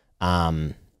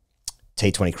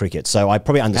T20 cricket. So I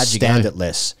probably understand it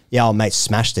less. Yeah, oh mate,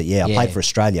 smashed it. Yeah, I played for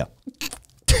Australia.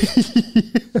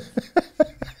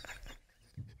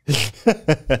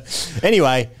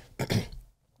 Anyway,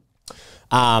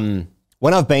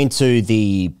 when I've been to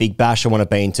the Big Bash or when I've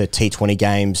been to T20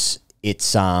 games,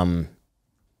 it's I'm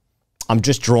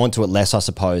just drawn to it less, I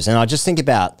suppose. And I just think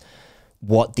about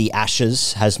what the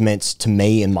Ashes has meant to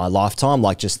me in my lifetime.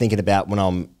 Like just thinking about when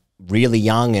I'm really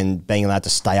young and being allowed to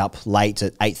stay up late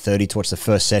at 8:30 to watch the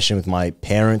first session with my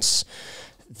parents.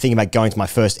 Thinking about going to my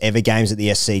first ever games at the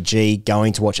SCG,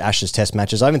 going to watch Ashes Test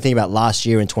matches. I even think about last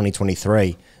year in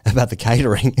 2023, about the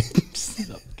catering.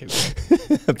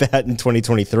 About in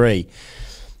 2023.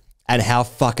 and how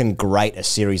fucking great a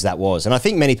series that was. And I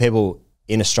think many people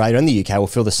in Australia and the UK will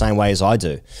feel the same way as I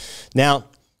do. Now,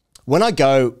 when I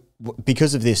go,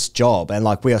 because of this job, and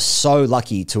like we are so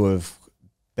lucky to have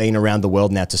been around the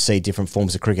world now to see different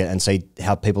forms of cricket and see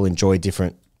how people enjoy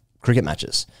different cricket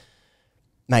matches.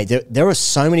 Mate, there are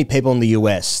so many people in the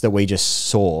US that we just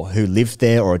saw who lived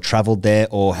there or had travelled there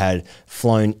or had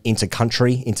flown into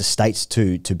country, into states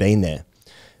to been there,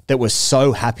 that were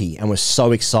so happy and were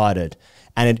so excited.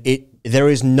 And there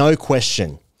is no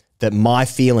question that my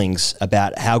feelings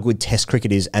about how good Test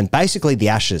cricket is, and basically the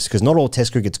Ashes, because not all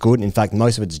Test cricket's good. In fact,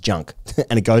 most of it's junk,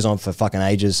 and it goes on for fucking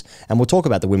ages. And we'll talk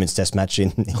about the women's Test match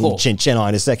in Chennai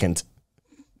in a second.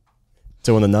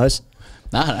 Two on the nose?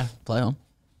 No, play on.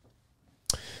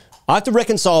 I have to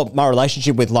reconcile my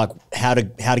relationship with like how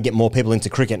to get more people into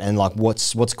cricket and like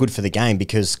what's good for the game,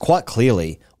 because quite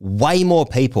clearly, way more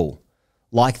people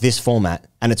like this format,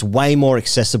 and it's way more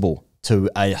accessible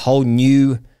to a whole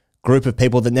new group of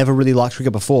people that never really liked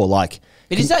cricket before. Like,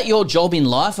 but is that your job in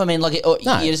life? I mean, like, No.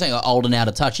 you're just saying old and out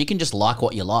of touch. You can just like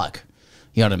what you like.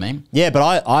 You know what I mean? yeah,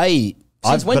 but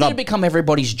Since when did it become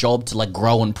everybody's job to like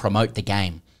grow and promote the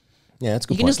game? Yeah, that's a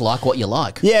good You can point. just like what you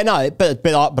like. Yeah, no, but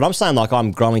I'm saying like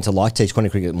I'm growing to like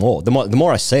T20 cricket more. The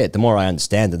more I see it, the more I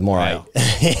understand it, the more Wow.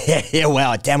 yeah,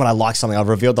 wow, damn it, I like something. I've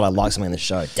revealed that I like something in the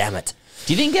show. Damn it.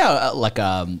 Do you think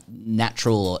our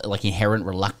natural, like inherent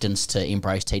reluctance to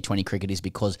embrace T20 cricket is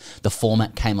because the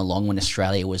format came along when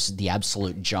Australia was the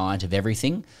absolute giant of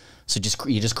everything? So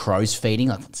you're just crow's feeding,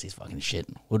 like, let's see this fucking shit.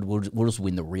 We'll just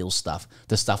win the real stuff,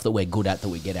 the stuff that we're good at, that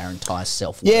we get our entire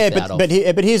self-worth out of. But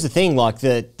here's the thing, like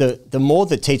the more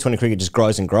that T20 cricket just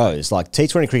grows and grows, like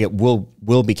T20 cricket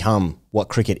will become what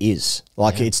cricket is.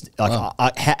 Like it's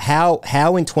like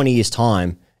how in 20 years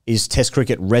time is Test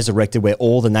cricket resurrected where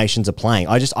all the nations are playing?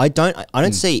 I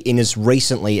don't see in as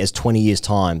recently as 20 years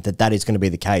time that is going to be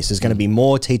the case. There's going to be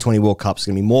more T20 World Cups,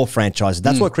 there's going to be more franchises.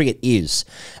 That's what cricket is.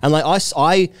 And like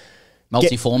I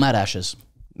Multi-format Ashes.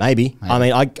 Maybe. I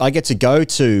mean, I get to go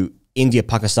to India,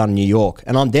 Pakistan, and New York,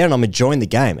 and I'm there and I'm enjoying the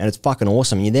game, and it's fucking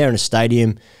awesome. And you're there in a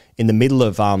stadium in the middle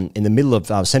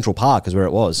of Central Park, is where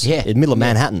it was. Yeah, in the middle of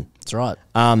Manhattan. That's right.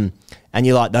 And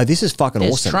you're like, no, this is fucking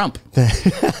There's awesome. Trump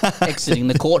exiting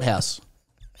the courthouse.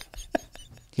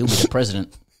 He'll be the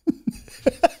president.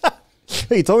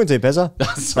 Who are you talking to,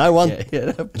 Pezza? No one.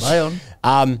 Yeah, play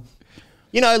on.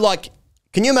 You know, like,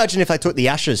 can you imagine if they took the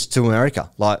Ashes to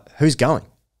America? Like, who's going?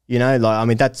 You know, like, I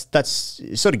mean, that's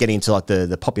sort of getting into like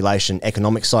the population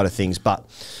economic side of things, but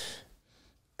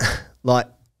like,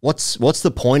 what's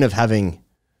the point of having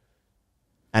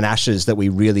an Ashes that we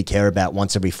really care about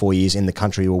once every 4 years in the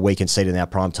country where we can see it in our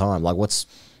prime time? Like, it was,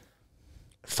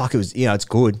 you know, it's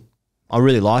good. I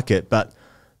really like it, but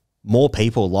more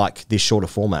people like this shorter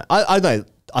format. I don't know.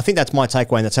 I think that's my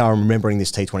takeaway, and that's how I'm remembering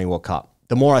this T20 World Cup.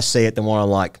 The more I see it, the more I'm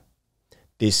like,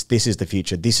 this is the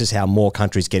future. This is how more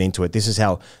countries get into it. This is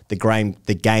how the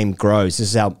game grows.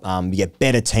 This is how you get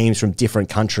better teams from different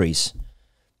countries.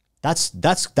 That's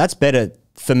better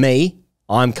for me.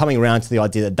 I'm coming around to the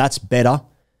idea that that's better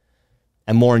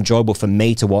and more enjoyable for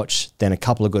me to watch than a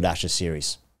couple of good Ashes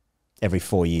series every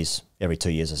 4 years, every 2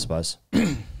 years, I suppose.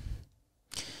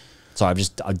 So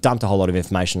I've dumped a whole lot of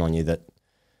information on you that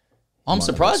I'm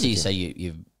surprised you say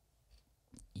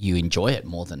you enjoy it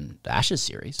more than the Ashes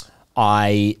series.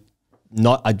 I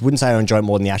wouldn't say I enjoy it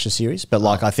more than the Ashes series, but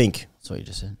like I think. That's what you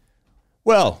just said.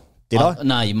 Well, did I?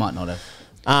 No, you might not have.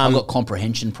 I've got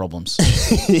comprehension problems.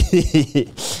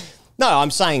 No, I'm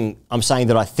saying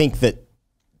that I think that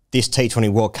this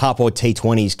T20 World Cup or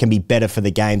T20s can be better for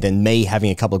the game than me having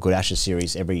a couple of good Ashes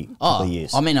series every couple of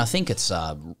years. I mean, I think it's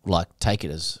like take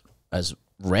it as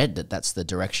read that's the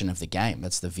direction of the game.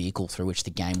 That's the vehicle through which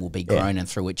the game will be grown and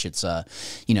through which it's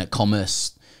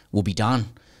commerce will be done.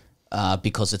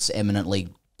 Because it's eminently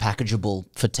packageable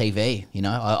for TV. You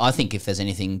know, I think if there's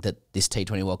anything that this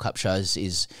T20 World Cup shows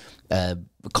is a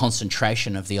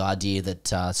concentration of the idea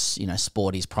that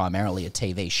sport is primarily a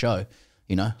TV show.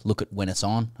 You know, look at when it's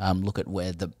on. Look at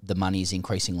where the money is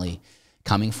increasingly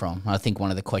coming from. I think one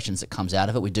of the questions that comes out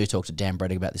of it, we do talk to Dan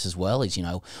Brettig about this as well, is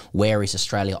where is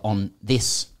Australia on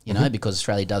this? You know, because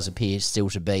Australia does appear still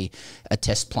to be a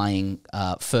test playing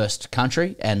first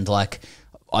country, and like.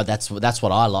 That's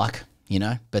what I like,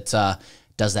 but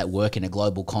does that work in a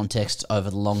global context over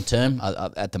the long term?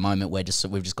 At the moment, we've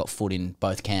just got foot in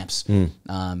both camps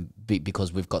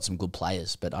because we've got some good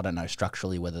players, but I don't know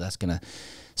structurally whether that's going to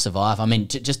survive. I mean,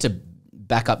 just to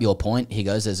back up your point,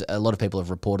 there's a lot of people have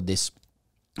reported this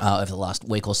over the last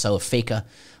week or so, a FICA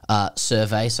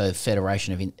survey, so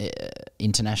Federation of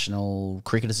International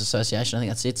Cricketers Association, I think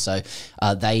that's it. So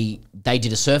they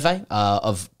did a survey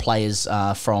of players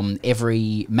from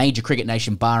every major cricket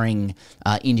nation, barring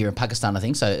India and Pakistan, I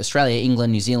think. So Australia,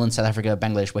 England, New Zealand, South Africa,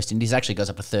 Bangladesh, West Indies. Actually goes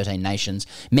up to 13 nations,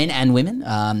 men and women.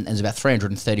 And there's about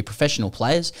 330 professional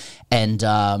players, and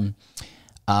some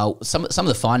of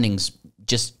the findings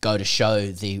just go to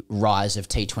show the rise of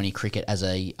T20 cricket as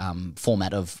a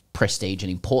format of prestige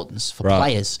and importance for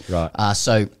players. Right.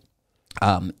 So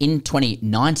in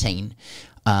 2019,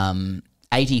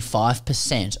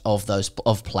 85%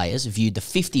 of players viewed the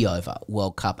 50-over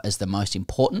World Cup as the most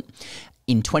important.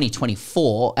 In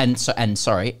 2024, and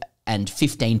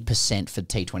 15% for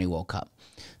T20 World Cup.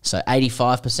 So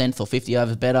 85% thought 50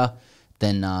 overs better.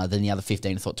 Then the other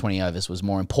 15 thought 20 overs was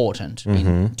more important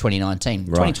in 2019.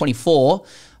 Right. 2024,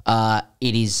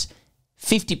 it is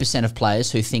 50% of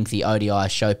players who think the ODI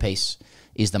showpiece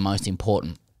is the most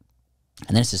important.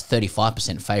 And then it says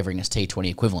 35% favouring as T20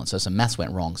 equivalent. So some maths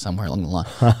went wrong somewhere along the line.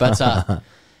 But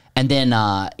and then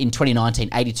in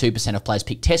 2019, 82% of players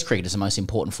picked Test cricket as the most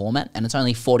important format, and it's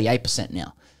only 48%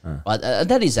 now.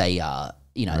 That is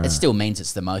it still means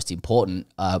it's the most important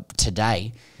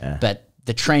today, but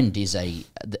the trend is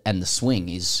and the swing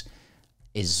is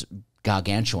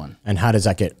gargantuan. And how does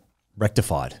that get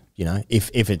rectified? You know,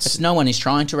 if it's no one is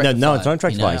trying to rectify. No, it's not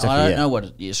trying to rectify. I don't know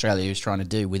what Australia is trying to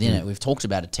do within it. We've talked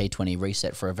about a T20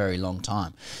 reset for a very long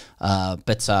time,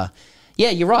 but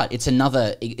you're right. It's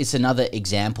another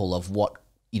example of what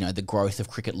the growth of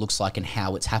cricket looks like and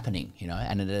how it's happening.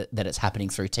 And that it's happening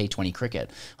through T20 cricket.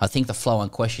 I think the flow-on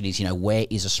question is, where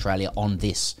is Australia on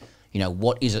this?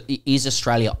 What is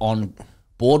Australia on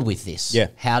board with this? Yeah.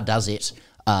 How does it,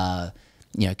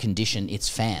 condition its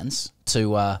fans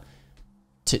to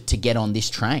get on this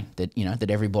train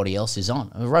that everybody else is on?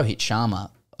 Rohit Sharma,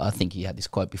 I think he had this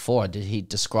quote before. He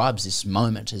describes this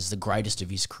moment as the greatest of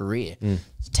his career.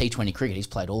 T20 cricket. He's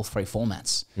played all three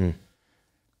formats.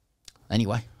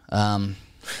 Anyway, I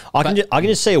can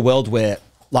just see a world where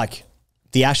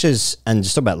the Ashes, and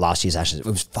just talk about last year's Ashes, it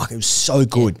was so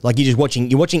good. Yeah. You're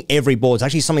watching every ball. It's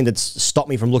actually something that's stopped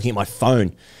me from looking at my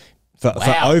phone for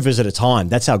overs at a time.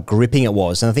 That's how gripping it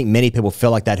was. And I think many people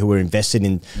feel like that who were invested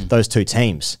in those two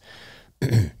teams.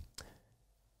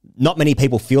 Not many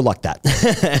people feel like that.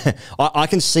 I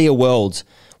can see a world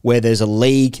where there's a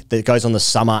league that goes on the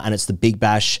summer and it's the Big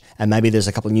Bash, and maybe there's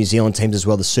a couple of New Zealand teams as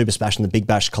well, the Super Smash and the Big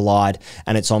Bash collide,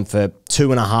 and it's on for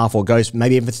 2.5 or goes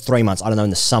maybe even 3 months, I don't know, in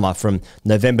the summer from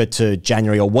November to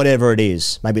January or whatever it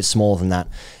is. Maybe it's smaller than that.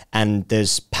 And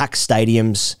there's packed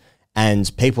stadiums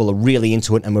and people are really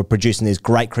into it, and we're producing these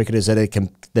great cricketers that are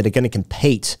going to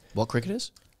compete. What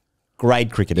cricketers?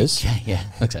 Grade cricketers. Yeah.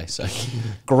 Okay. So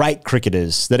great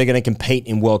cricketers that are going to compete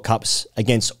in World Cups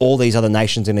against all these other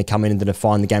nations and to come in and to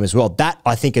define the game as well. That,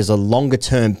 I think, is a longer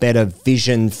term, better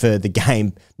vision for the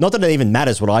game. Not that it even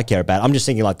matters what I care about. I'm just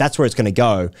thinking that's where it's going to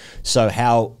go. So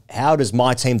how does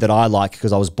my team that I like,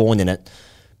 because I was born in it,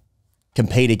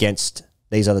 compete against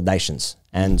these other nations?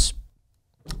 And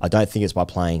I don't think it's by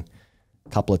playing a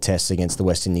couple of tests against the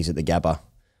West Indies at the Gabba,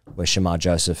 where Shamar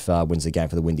Joseph wins the game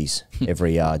for the Windies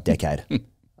every decade.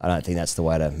 I don't think that's the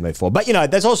way to move forward. But,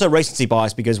 there's also recency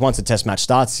bias, because once the test match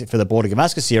starts for the Border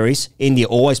Gavaskar series, India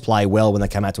always play well when they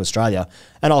come out to Australia.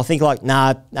 And I'll think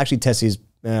nah, actually test is...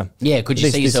 yeah, could you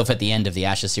see yourself at the end of the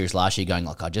Ashes series last year going,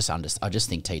 I just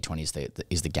think T20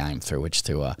 is the game through which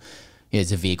to...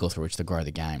 it's a vehicle through which to grow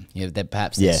the game.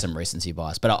 Perhaps there's some recency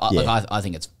bias, but I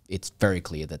think it's very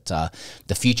clear that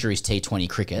the future is T20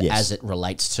 cricket as it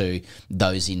relates to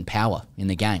those in power in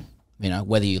the game.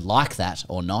 Whether you like that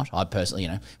or not. I personally,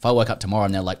 if I woke up tomorrow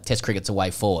and they're like, Test cricket's a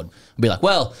way forward, I'd be like,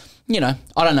 well, I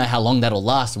don't know how long that'll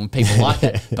last when people like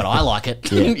it, but I like it.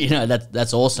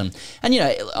 That's awesome. And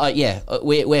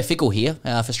we're fickle here.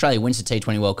 If Australia wins the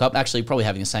T20 World Cup, actually probably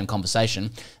having the same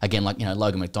conversation again,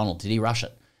 Logan McDonald, did he rush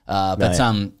it?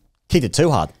 Kicked it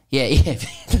too hard. Yeah,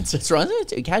 that's right.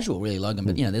 It's casual, really, Logan.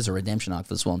 But there's a redemption arc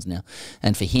for the Swans now,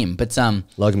 and for him. But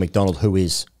Logan McDonald, who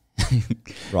is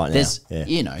right now,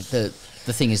 the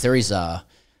thing is, there is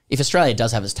if Australia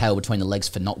does have its tail between the legs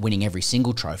for not winning every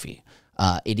single trophy,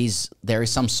 there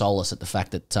is some solace at the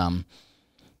fact that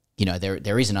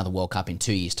there is another World Cup in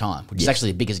 2 years' time, which is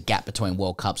actually the biggest gap between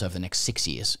World Cups over the next 6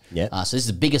 years. Yeah. So this is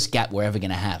the biggest gap we're ever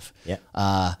going to have. Yeah.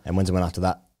 And when's the one after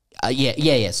that?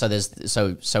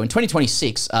 So so in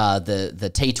 2026,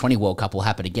 the T20 World Cup will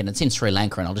happen again. It's in Sri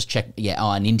Lanka, and I'll just check.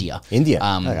 In India.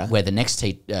 Okay. Where the next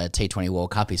T20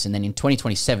 World Cup is, and then in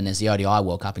 2027 there's the ODI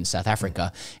World Cup in South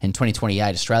Africa. In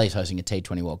 2028, Australia's hosting a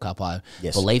T20 World Cup, I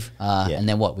believe. And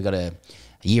then we got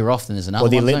a year off, then there's another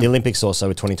Well, one. the Olympics also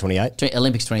with 2028.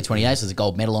 Olympics 2028, so there's a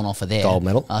gold medal on offer there. Gold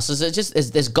medal. So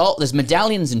there's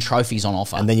medallions and trophies on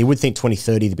offer. And then you would think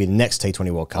 2030 to be the next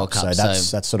T20 World Cup. So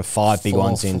that's sort of 5 big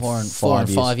ones in 4 and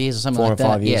 5 years or something like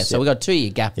that. Yeah, so we've got a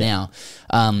 2-year gap now,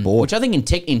 which I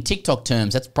think in TikTok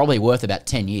terms, that's probably worth about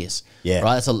 10 years. Yeah.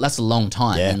 Right? That's a long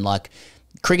time. Yeah. And like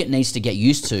cricket needs to get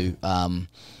used to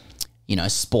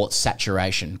sports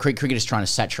saturation. Cricket is trying to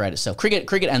saturate itself.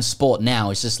 Cricket and sport now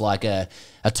is just like a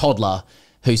toddler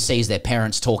who sees their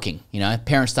parents talking.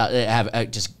 Parents start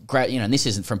just grab. And this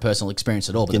isn't from personal experience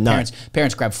at all. But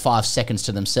parents grab 5 seconds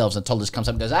to themselves, and the toddler just comes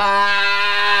up and goes,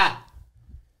 ah,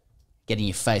 get in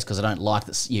your face because I don't like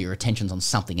this. Your attention's on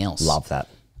something else. Love that.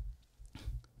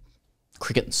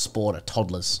 Cricket and sport are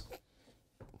toddlers.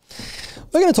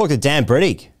 We're going to talk to Dan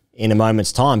Brettig in a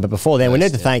moment's time, but before then, we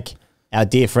need to thank our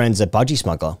dear friends at Budgy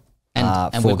Smuggler,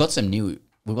 and we've got some new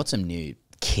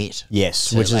kit.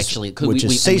 Yes, which is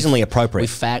seasonally appropriate. We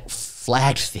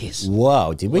flagged this.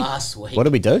 Whoa, did we? Last week. What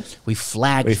did we do? We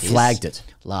flagged it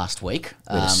last week.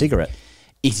 With a cigarette.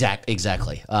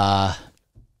 Exactly.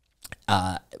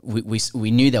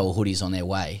 We knew there were hoodies on their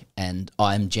way, and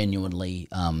I'm genuinely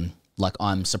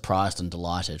I'm surprised and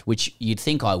delighted, which you'd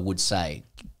think I would say,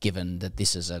 given that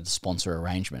this is a sponsor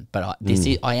arrangement. But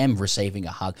I am receiving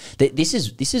a hug. This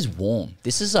is warm.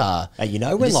 This is when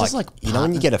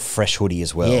you get a fresh hoodie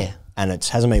as well, and it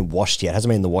hasn't been washed yet,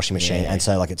 hasn't been in the washing machine, and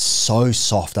so like it's so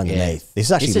soft underneath. Yeah. This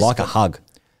is actually like a hug.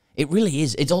 It really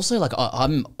is. It's also like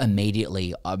I'm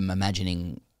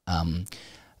imagining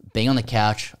being on the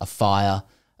couch, a fire,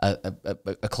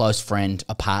 a close friend,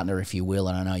 a partner, if you will,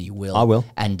 and I know you will. I will.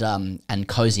 And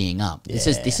cozying up. Yeah.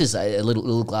 This is a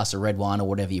little glass of red wine or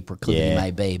whatever your proclivity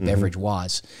may be, beverage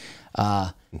wise.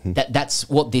 That's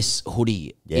what this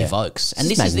hoodie evokes. And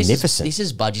this is magnificent. This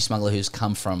is Budgy Smuggler, who's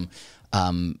come from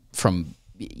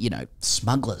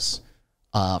smugglers,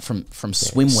 from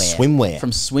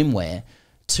swimwear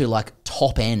to like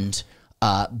top end.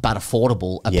 But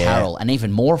affordable apparel, and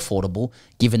even more affordable,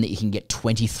 given that you can get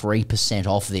 23%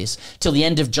 off this till the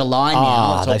end of July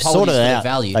now. So they've sorted it out.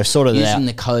 Value, they've sorted it out using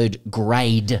the code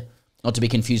GRADE, not to be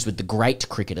confused with the great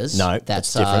cricketers. No,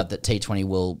 that's different. That T20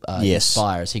 will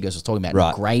inspire, as Higgos was talking about.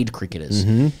 Right. Grade cricketers.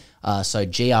 So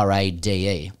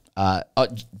GRADE.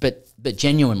 But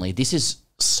genuinely, this is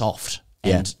soft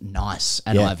and nice,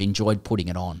 and I've enjoyed putting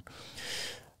it on.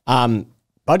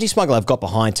 Budgy Smuggler have got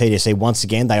behind TGC once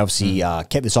again. They obviously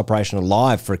kept this operation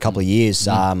alive for a couple of years,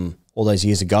 all those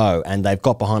years ago, and they've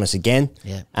got behind us again.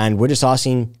 Yeah. And we're just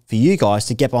asking for you guys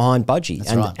to get behind Budgy.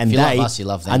 That's right. And if you love us, you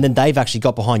love them. And then they've actually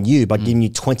got behind you by giving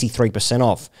you 23%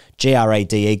 off.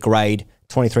 GRADE, grade,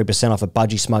 23% off at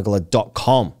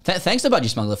budgysmuggler.com. Thanks to Budgy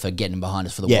Smuggler for getting behind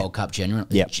us for the World Cup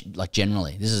generally.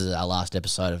 Generally. This is our last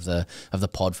episode of the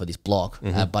pod for this block.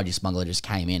 Budgy Smuggler just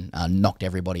came in, knocked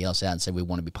everybody else out and said we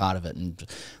want to be part of it. And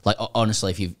like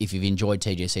honestly, if you've enjoyed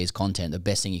TGC's content, the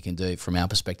best thing you can do from our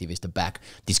perspective is to back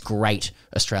this great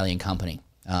Australian company.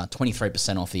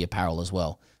 23% off the apparel as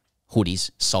well.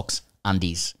 Hoodies, socks,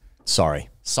 undies. Sorry.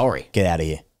 Get out of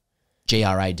here.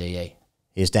 GRADE.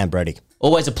 Here's Dan Brettig.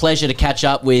 Always a pleasure to catch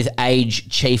up with Age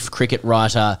Chief cricket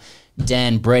writer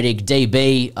Dan Brettig.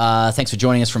 DB, thanks for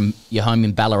joining us from your home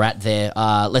in Ballarat there.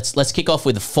 Let's kick off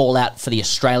with the fallout for the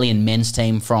Australian men's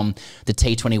team from the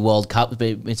T20 World Cup.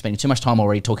 We're spending too much time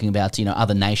already talking about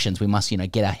other nations. We must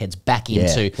get our heads back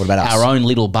into our own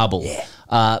little bubble. Yeah.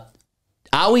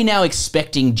 Are we now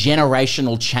expecting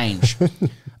generational change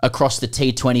across the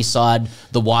T20 side,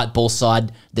 the white ball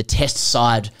side, the test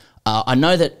side? I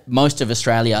know that most of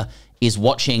Australia is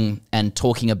watching and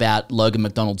talking about Logan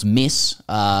McDonald's miss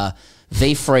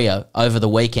v Freo over the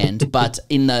weekend, but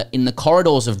in the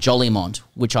corridors of Jollymont,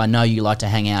 which I know you like to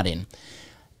hang out in,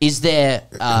 is there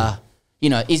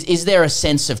is there a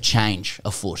sense of change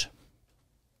afoot?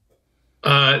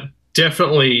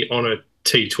 Definitely on a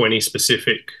T20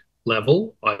 specific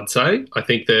level, I'd say. I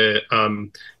think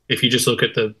if you just look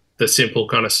at the simple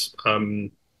kind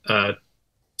of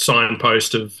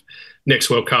signpost of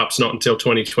next World Cup's not until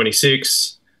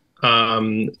 2026.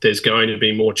 There's going to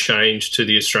be more change to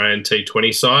the Australian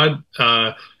T20 side.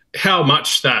 How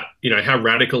much that, how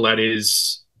radical that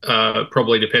is,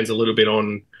 probably depends a little bit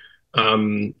on,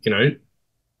 the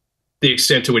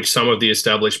extent to which some of the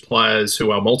established players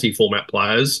who are multi-format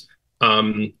players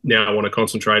now want to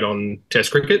concentrate on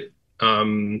Test cricket.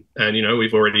 And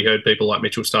we've already heard people like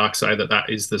Mitchell Starc say that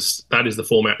is the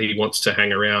format he wants to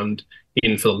hang around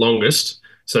in for the longest.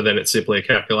 So then it's simply a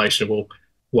calculation of, well,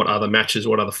 what other matches,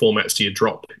 what other formats do you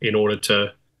drop in order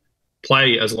to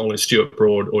play as long as Stuart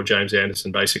Broad or James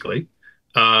Anderson, basically.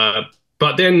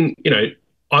 But then,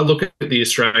 I look at the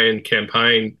Australian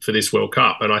campaign for this World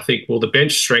Cup and I think, well, the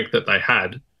bench strength that they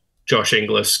had, Josh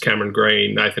Inglis, Cameron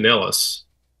Green, Nathan Ellis,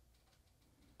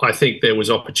 I think there was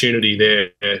opportunity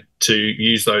there to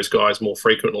use those guys more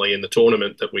frequently in the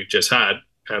tournament that we've just had.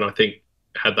 And I think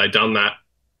had they done that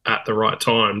at the right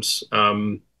times,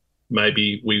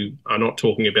 maybe we are not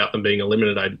talking about them being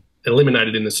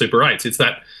eliminated in the Super 8s.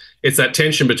 It's that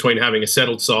tension between having a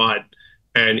settled side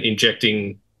and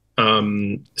injecting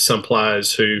some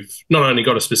players who've not only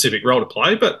got a specific role to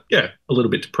play, but yeah, a little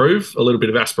bit to prove, a little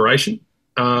bit of aspiration.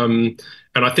 And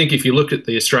I think if you look at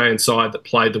the Australian side that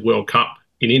played the World Cup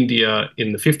in India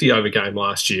in the 50-over game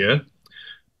last year,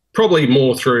 probably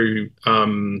more through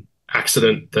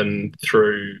accident than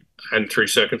through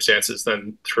circumstances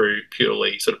than through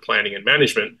purely sort of planning and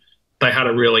management, they had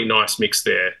a really nice mix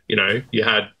there. You know, you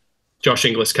had Josh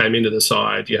Inglis came into the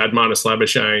side, you had Marnus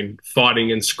Labuschagne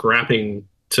fighting and scrapping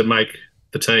to make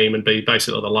the team and be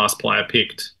basically the last player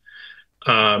picked.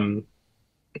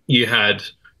 You had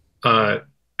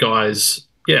guys,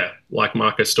 like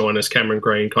Marcus Stoinis, Cameron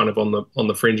Green, kind of on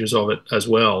the fringes of it as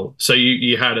well. So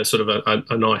you had a sort of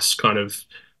a nice kind of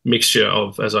mixture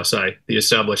of, as I say, the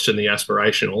established and the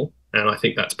aspirational, and I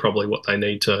think that's probably what they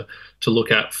need to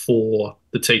look at for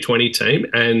the T20 team.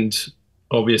 And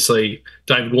obviously,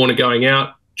 David Warner going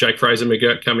out, Jake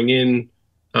Fraser-McGurk coming in,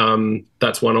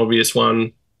 that's one obvious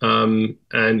one.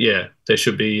 And yeah, there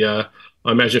should be, I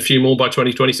imagine, a few more by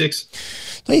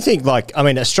 2026. Do you think,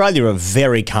 Australia are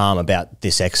very calm about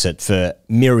this exit for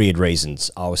myriad reasons,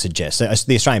 I would suggest,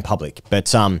 the Australian public.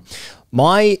 But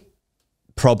my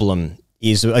problem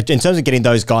is, in terms of getting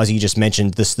those guys you just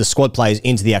mentioned, the squad players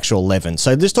into the actual 11.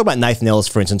 So let's talk about Nathan Ellis,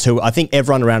 for instance, who I think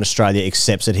everyone around Australia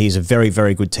accepts that he's a very,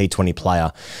 very good T20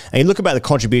 player. And you look about the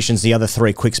contributions the other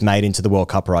three quicks made into the World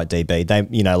Cup, right, DB?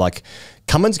 They,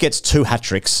 Cummins gets 2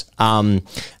 hat-tricks.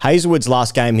 Hazelwood's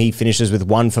last game, he finishes with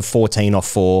 1 for 14 off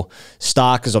 4.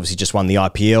 Stark has obviously just won the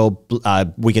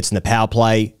IPL. Wickets in the power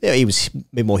play. He was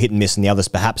a bit more hit and miss than the others,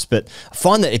 perhaps. But I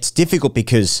find that it's difficult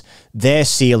because their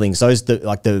ceilings,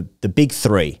 the big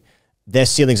three, their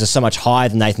ceilings are so much higher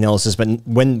than Nathan Ellis's. But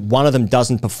when one of them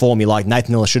doesn't perform, you're like,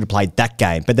 Nathan Ellis should have played that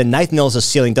game. But then Nathan Ellis's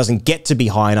ceiling doesn't get to be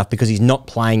high enough because he's not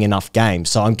playing enough games.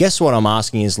 So I guess what I'm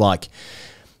asking is,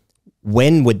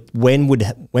 when would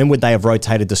they have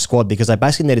rotated the squad? Because they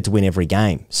basically needed to win every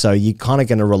game. So you're kind of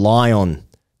going to rely on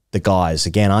the guys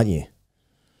again, aren't you?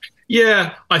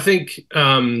 Yeah, I think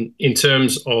in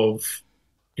terms of,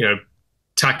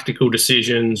 tactical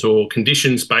decisions or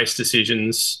conditions-based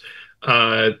decisions,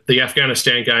 the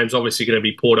Afghanistan game's obviously going to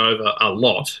be poured over a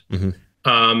lot.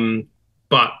 Mm-hmm.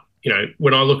 But,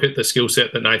 when I look at the skill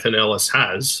set that Nathan Ellis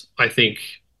has, I think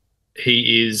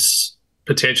he is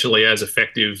potentially as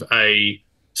effective a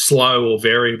slow or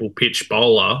variable pitch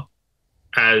bowler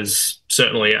as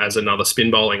certainly as another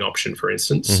spin bowling option, for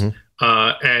instance.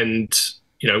 Mm-hmm. And,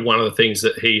 one of the things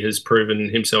that he has proven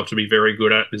himself to be very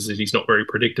good at is that he's not very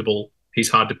predictable. He's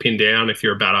hard to pin down if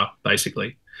you're a batter,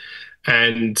 basically.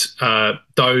 And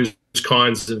those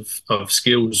kinds of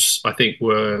skills, I think,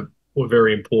 were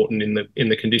very important in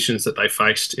the conditions that they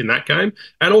faced in that game,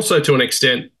 and also to an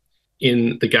extent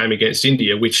in the game against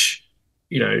India, which,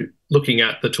 looking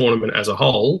at the tournament as a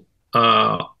whole,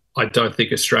 I don't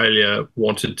think Australia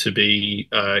wanted to be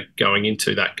going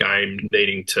into that game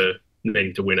needing to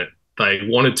win it. They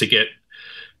wanted to get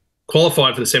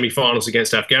qualified for the semi-finals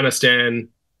against Afghanistan.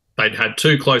 They'd had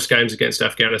 2 close games against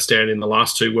Afghanistan in the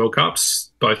last 2 World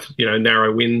Cups, both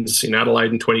narrow wins in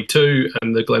Adelaide in 22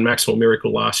 and the Glenn Maxwell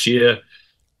miracle last year.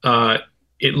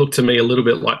 It looked to me a little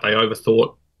bit like they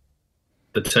overthought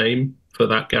the team for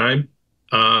that game.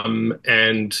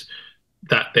 And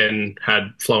that then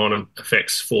had flow-on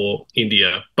effects for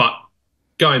India. But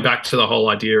going back to the whole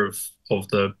idea of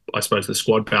the, I suppose, the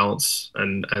squad balance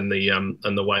and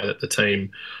the way that the team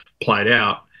played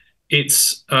out,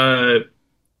 it's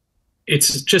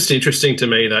just interesting to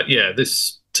me that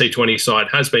this T20 side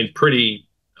has been pretty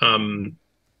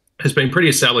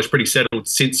established, pretty settled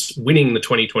since winning the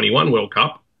 2021 World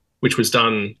Cup, which was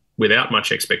done without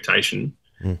much expectation.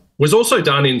 Was also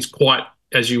done in quite,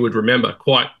 as you would remember,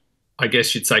 quite, I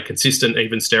guess you'd say, consistent,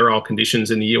 even sterile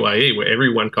conditions in the UAE, where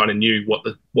everyone kind of knew what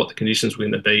the conditions were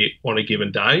going to be on a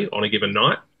given day, on a given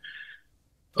night.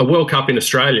 A World Cup in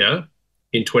Australia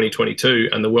in 2022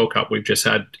 and the World Cup we've just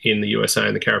had in the USA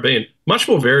and the Caribbean, much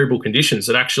more variable conditions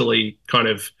that actually kind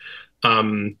of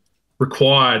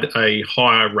required a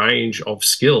higher range of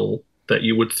skill that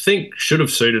you would think should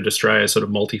have suited Australia's sort of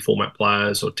multi-format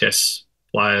players or test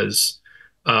players,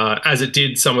 as it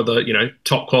did some of the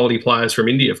top quality players from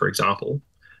India, for example.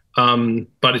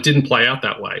 But it didn't play out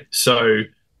that way. So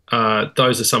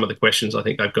those are some of the questions I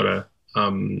think they've got to,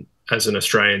 as an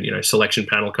Australian, selection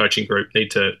panel coaching group,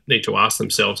 need to ask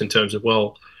themselves in terms of,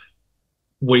 well,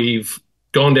 we've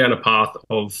gone down a path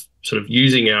of sort of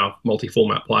using our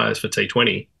multi-format players for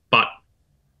T20, but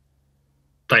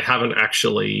they haven't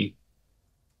actually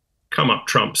come up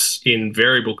trumps in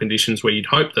variable conditions where you'd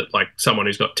hope that like someone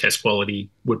who's got test quality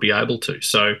would be able to.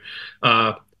 So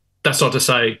that's not to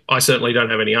say I certainly don't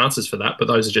have any answers for that, but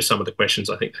those are just some of the questions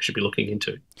I think they should be looking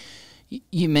into.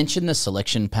 You mentioned the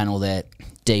selection panel there,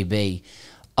 DB.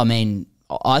 I mean,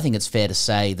 I think it's fair to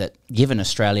say that given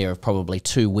Australia are probably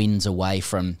 2 wins away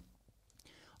from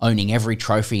owning every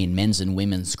trophy in men's and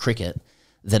women's cricket,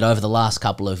 that over the last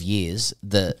couple of years,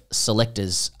 the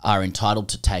selectors are entitled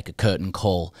to take a curtain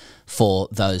call for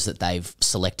those that they've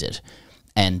selected.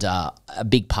 And a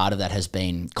big part of that has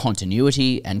been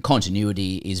continuity, and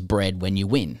continuity is bred when you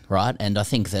win, right? And I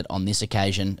think that on this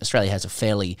occasion, Australia has a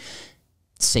fairly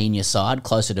senior side,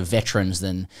 closer to veterans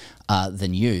than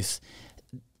youth.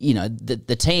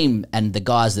 The team and the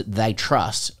guys that they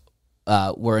trust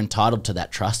were entitled to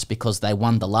that trust because they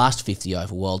won the last 50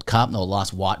 over World Cup, or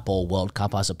last white ball World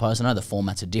Cup, I suppose. I know the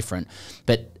formats are different,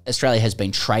 but Australia has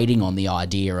been trading on the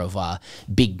idea of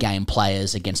big game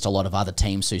players against a lot of other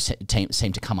teams who seem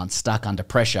to come unstuck under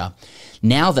pressure.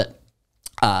 Now that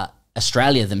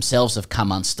Australia themselves have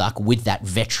come unstuck with that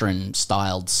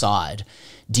veteran-styled side,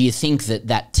 do you think that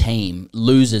that team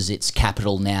loses its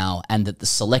capital now, and that the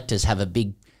selectors have a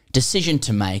big decision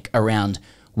to make around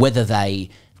whether they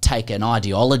take an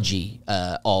ideology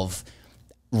of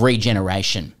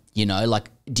regeneration?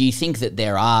 Do you think that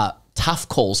there are tough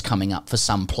calls coming up for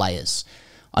some players?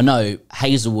 I know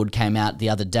Hazelwood came out the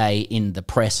other day in the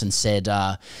press and said,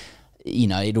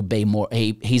 it'll be more,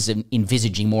 he's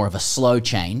envisaging more of a slow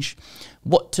change.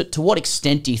 To what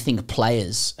extent do you think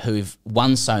players who've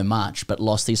won so much but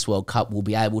lost this World Cup will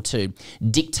be able to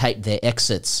dictate their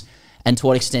exits? And to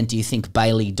what extent do you think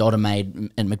Bailey, Dodemaide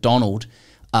and McDonald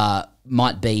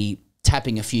might be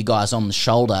tapping a few guys on the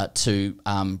shoulder to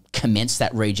commence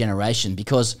that regeneration?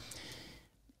 Because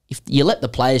if you let the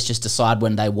players just decide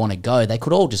when they want to go, they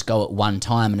could all just go at one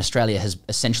time, and Australia has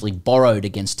essentially borrowed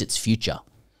against its future.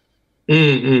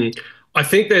 I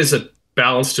think there's a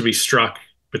balance to be struck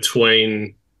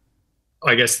between,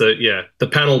 I guess, the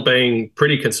panel being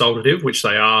pretty consultative, which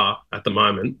they are at the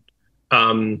moment,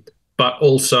 but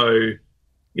also,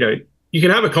 you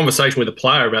can have a conversation with a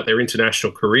player about their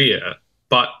international career,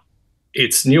 but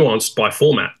it's nuanced by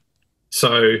format.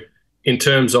 So in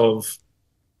terms of,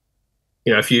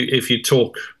 if you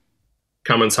talk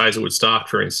Cummins, Hazelwood, Stark,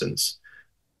 for instance,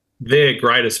 their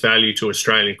greatest value to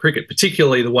Australian cricket,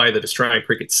 particularly the way that Australian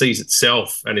cricket sees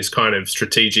itself and is kind of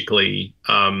strategically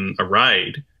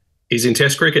arrayed, is in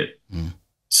Test cricket.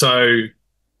 So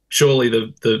surely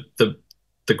the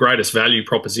greatest value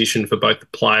proposition for both the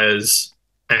players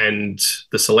and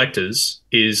the selectors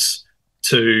is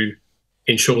to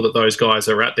ensure that those guys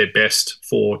are at their best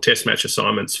for Test match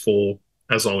assignments for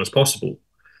as long as possible.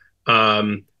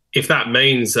 If that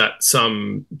means that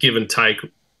some give and take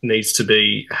needs to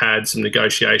be had, some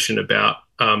negotiation about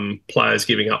players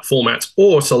giving up formats,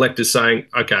 or selectors saying,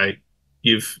 okay,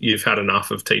 you've had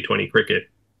enough of T20 cricket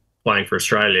playing for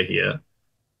Australia here.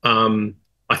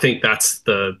 I think that's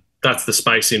the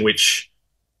space in which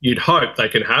you'd hope they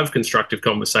can have constructive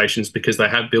conversations, because they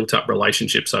have built up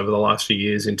relationships over the last few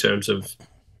years in terms of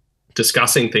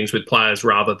discussing things with players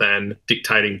rather than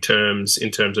dictating terms in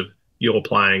terms of you're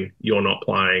playing, you're not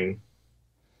playing,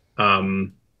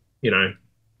 5-0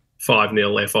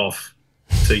 F off,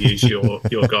 to use your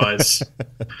guys'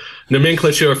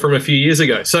 nomenclature from a few years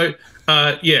ago. So,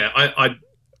 I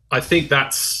think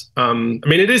that's,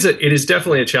 it is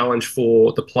definitely a challenge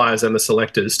for the players and the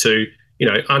selectors to,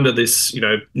 under this,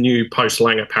 new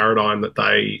post-Langer paradigm that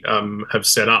they have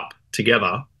set up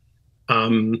together,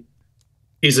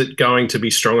 is it going to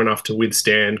be strong enough to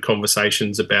withstand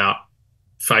conversations about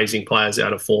phasing players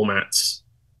out of formats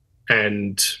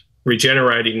and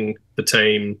regenerating the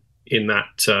team in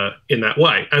that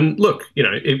way? And look,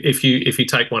 if you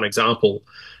take one example,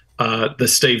 the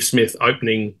Steve Smith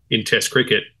opening in Test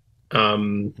cricket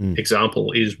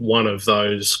example is one of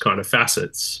those kind of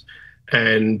facets.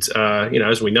 And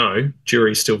as we know,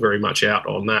 jury's still very much out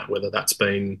on that, whether that's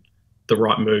been the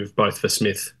right move both for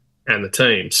Smith and the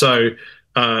team. So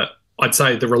I'd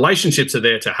say the relationships are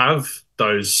there to have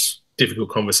those difficult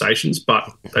conversations, but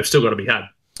they've still got to be had.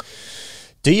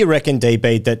 Do you reckon,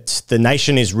 DB, that the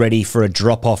nation is ready for a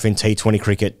drop-off in T20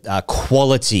 cricket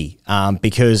quality?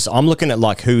 Because I'm looking at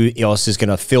like who else is going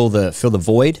to fill the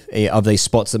void of these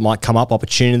spots that might come up,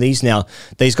 opportunities. Now,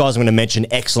 these guys I'm going to mention,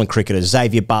 excellent cricketers.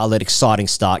 Xavier Bartlett, exciting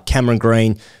start. Cameron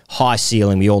Green, high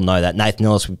ceiling. We all know that. Nathan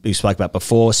Ellis, we spoke about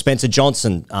before. Spencer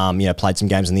Johnson, played some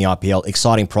games in the IPL.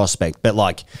 Exciting prospect, but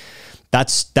like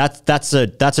that's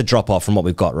a drop-off from what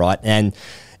we've got, right?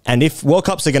 And if World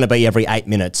Cups are going to be every 8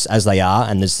 minutes, as they are,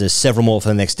 and there's several more for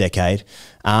the next decade,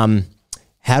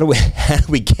 how do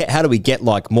we get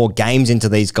like more games into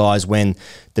these guys when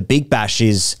the Big Bash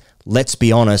is, let's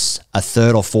be honest, a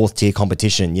 3rd or 4th tier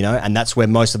competition, and that's where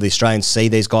most of the Australians see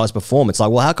these guys perform. It's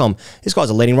like, well, how come these guys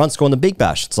are leading run score in the Big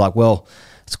Bash? It's like, well,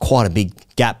 it's quite a big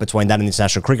gap between that and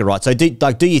international cricket, right? So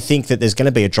do you think that there's going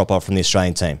to be a drop off from the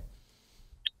Australian team?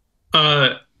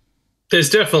 There's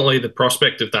definitely the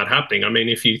prospect of that happening. I mean,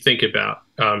 if you think about,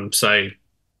 say,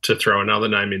 to throw another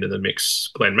name into the mix,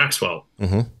 Glenn Maxwell,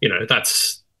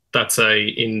 that's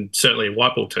in certainly in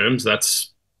white ball terms, that's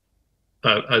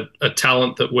a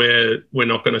talent that we're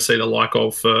not going to see the like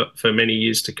of for many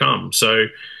years to come. So,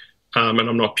 and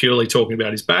I'm not purely talking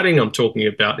about his batting. I'm talking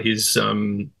about his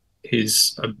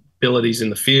abilities in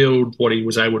the field, what he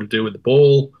was able to do with the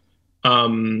ball.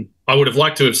 I would have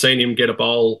liked to have seen him get a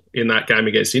bowl in that game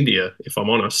against India, if I'm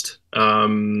honest. I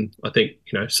think,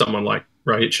 someone like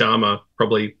Rohit Sharma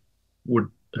probably would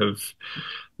have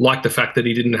liked the fact that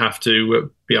he didn't have to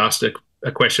be asked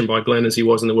a question by Glenn as he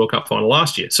was in the World Cup final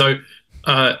last year. So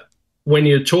when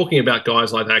you're talking about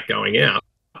guys like that going out,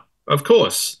 of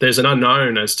course, there's an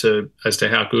unknown as to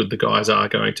how good the guys are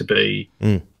going to be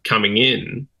coming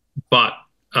in. But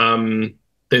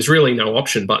there's really no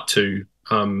option but to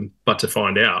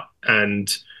find out.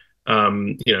 And,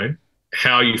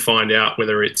 how you find out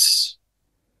whether it's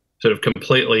sort of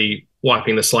completely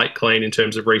wiping the slate clean in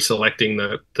terms of reselecting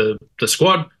the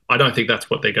squad, I don't think that's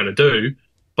what they're going to do.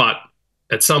 But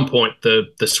at some point,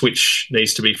 the switch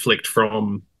needs to be flicked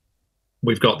from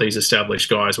we've got these established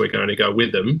guys, we're going to go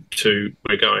with them, to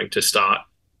we're going to start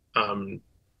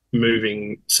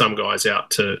moving some guys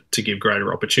out to give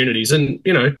greater opportunities. And,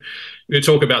 you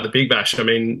talk about the Big Bash. I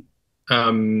mean,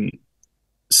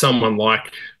 someone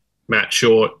like Matt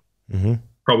Short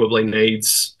probably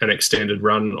needs an extended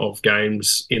run of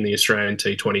games in the Australian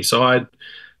T20 side.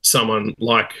 Someone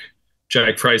like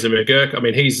Jake Fraser-McGurk, I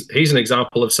mean, he's an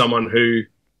example of someone who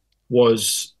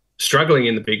was struggling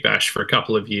in the Big Bash for a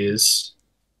couple of years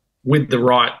with the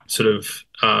right sort of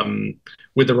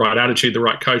with the right attitude, the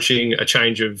right coaching, a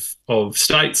change of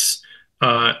states.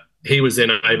 He was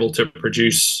then able to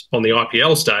produce on the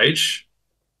IPL stage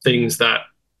things that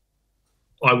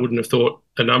I wouldn't have thought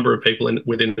a number of people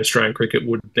within Australian cricket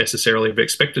would necessarily have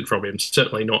expected from him,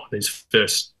 certainly not in his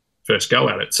first go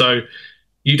at it. So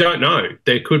you don't know.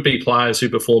 There could be players who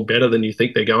perform better than you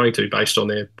think they're going to based on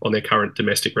their current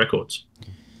domestic records.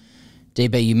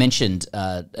 DB, you mentioned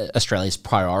Australia's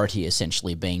priority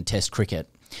essentially being Test cricket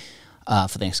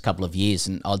for the next couple of years,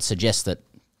 and I'd suggest that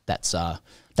that's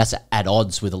at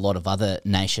odds with a lot of other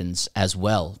nations as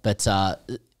well. But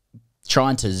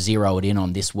trying to zero it in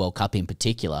on this World Cup in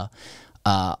particular,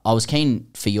 I was keen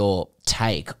for your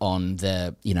take on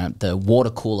the water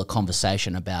cooler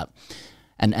conversation about,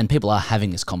 and people are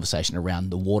having this conversation around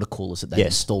the water coolers that they've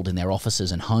installed in their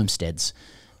offices and homesteads.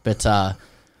 But the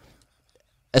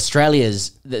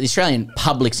Australian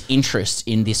public's interest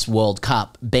in this World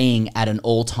Cup being at an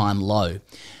all-time low.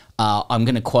 I'm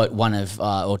going to quote one of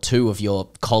or two of your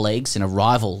colleagues in a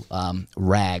rival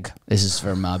rag. This is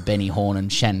from Benny Horn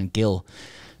and Shannon Gill.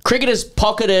 Cricket has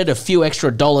pocketed a few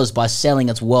extra dollars by selling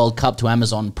its World Cup to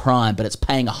Amazon Prime, but it's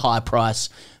paying a high price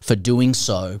for doing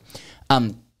so.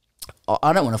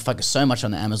 I don't want to focus so much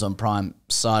on the Amazon Prime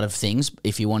side of things.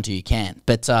 If you want to, you can.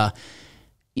 But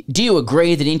do you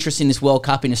agree that interest in this World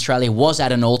Cup in Australia was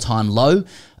at an all-time low?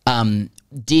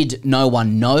 Did no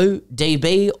one know,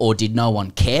 DB, or did no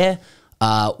one care?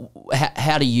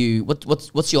 How do you?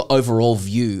 What's your overall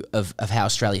view of how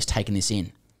Australia's taken this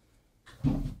in?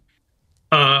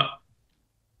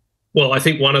 Well, I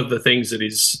think one of the things that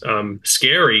is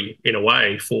scary in a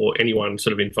way for anyone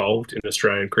sort of involved in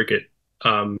Australian cricket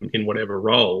in whatever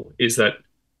role is that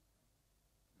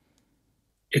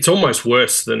it's almost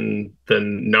worse than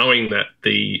knowing that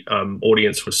the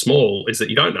audience was small, is that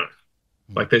you don't know.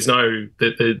 Like there's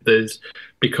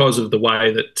because of the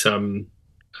way that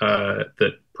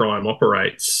that Prime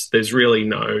operates, there's really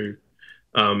no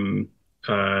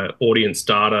audience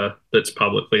data that's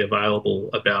publicly available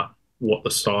about what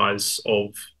the size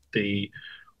of the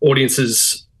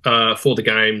audiences for the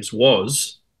games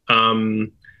was.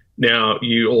 Now,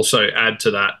 you also add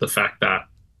to that the fact that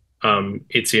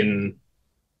It's in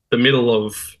the middle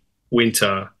of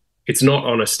winter. It's not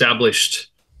on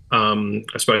established, I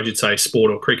suppose you'd say,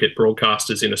 sport or cricket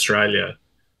broadcasters in Australia.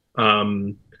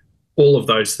 All of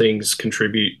those things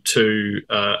contribute to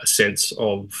a sense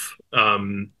of,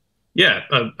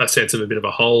 a sense of a bit of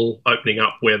a hole opening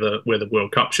up where the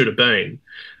World Cup should have been.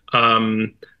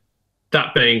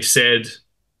 That being said,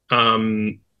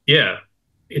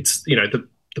 it's, you know, the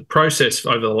process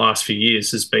over the last few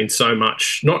years has been so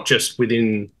much, not just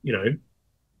within, you know,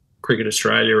 Cricket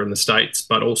Australia and the States,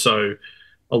 but also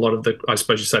a lot of the, I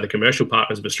suppose you say, the commercial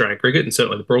partners of Australian cricket, and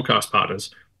certainly the broadcast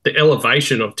partners. The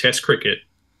elevation of Test cricket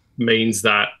means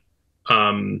that,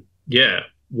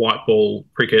 white ball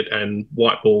cricket and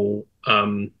white ball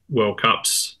World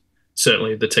Cups,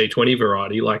 certainly the T20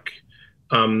 variety, like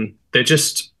they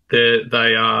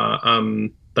are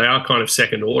kind of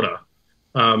second order.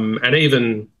 And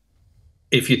even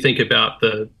if you think about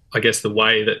the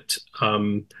way that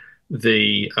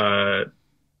the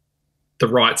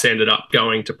rights ended up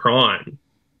going to Prime,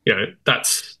 you know,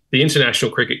 that's the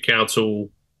International Cricket Council,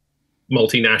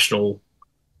 multinational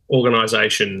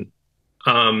organisation,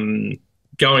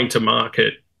 going to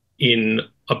market in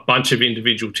a bunch of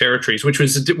individual territories, which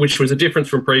was a difference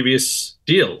from previous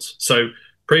deals. So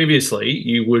previously,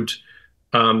 you would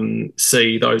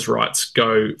see those rights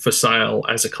go for sale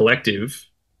as a collective,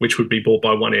 which would be bought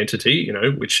by one entity, you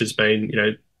know, which has been, you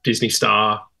know, Disney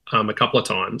Star a couple of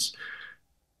times.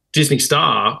 Disney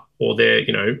Star or their,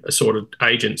 you know, assorted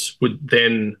agents would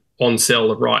then on-sell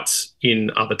the rights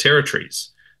in other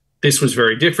territories. This was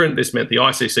very different. This meant the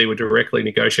ICC were directly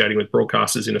negotiating with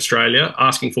broadcasters in Australia,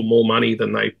 asking for more money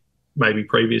than they maybe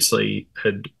previously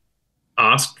had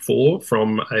asked for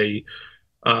from a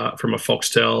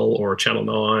Foxtel or a Channel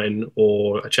 9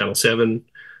 or a Channel 7.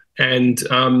 And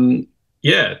the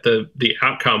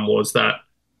outcome was that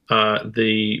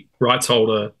the rights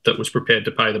holder that was prepared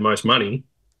to pay the most money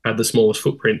had the smallest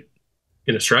footprint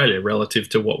in Australia relative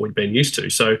to what we'd been used to.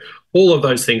 So all of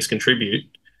those things contribute.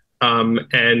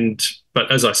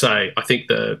 But as I say, I think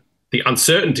the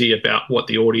uncertainty about what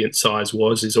the audience size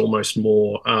was is almost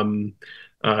more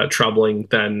troubling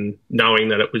than knowing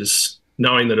that it was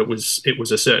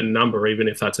a certain number, even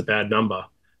if that's a bad number.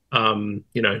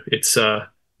 You know, it's a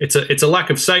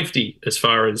lack of safety as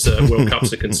far as World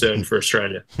Cups are concerned for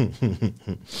Australia.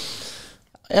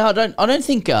 I don't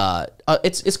think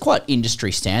it's quite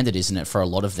industry standard, isn't it, for a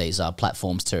lot of these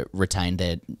platforms to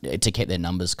keep their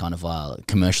numbers kind of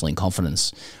commercially in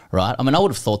confidence, right? I mean, I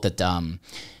would have thought that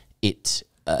if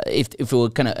we were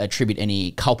going to attribute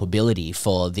any culpability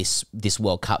for this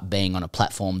World Cup being on a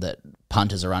platform that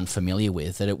punters are unfamiliar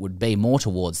with, that it would be more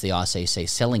towards the ICC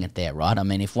selling it there, right? I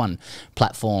mean, if one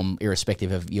platform,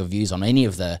 irrespective of your views on any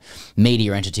of the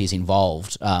media entities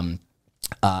involved,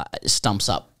 stumps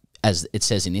up, as it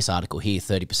says in this article here,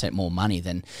 30% more money,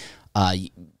 then,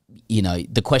 you know,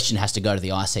 the question has to go to the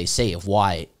ICC of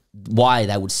why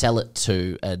they would sell it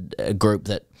to a group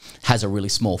that has a really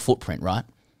small footprint, right?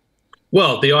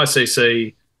 Well, the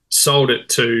ICC sold it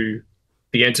to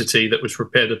the entity that was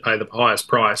prepared to pay the highest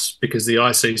price, because the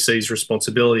ICC's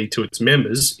responsibility to its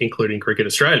members, including Cricket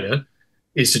Australia,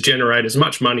 is to generate as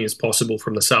much money as possible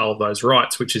from the sale of those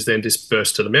rights, which is then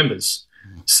dispersed to the members.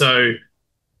 So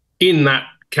in that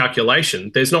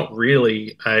calculation, there's not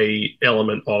really a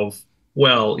element of,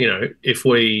 well, you know, if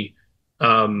we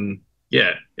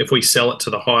sell it to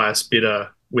the highest bidder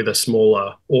with a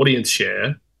smaller audience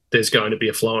share, there's going to be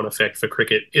a flow-on effect for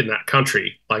cricket in that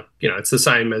country. Like, you know, it's the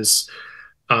same as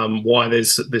why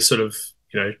there's this sort of,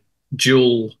 you know,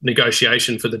 dual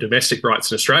negotiation for the domestic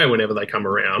rights in Australia whenever they come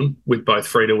around, with both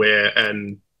free-to-air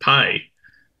and pay.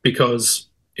 Because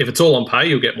if it's all on pay,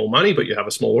 you'll get more money, but you have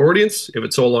a smaller audience. If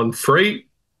it's all on free,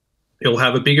 you'll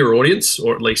have a bigger audience,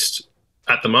 or at least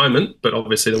at the moment, but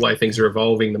obviously the way things are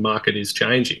evolving, the market is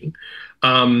changing.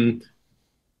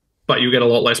 But you get a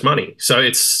lot less money. So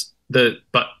it's the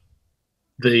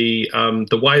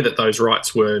way that those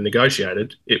rights were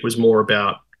negotiated, it was more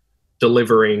about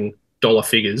delivering dollar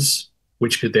figures,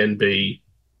 which could then be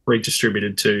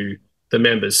redistributed to the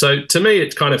members. So to me,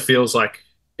 it kind of feels like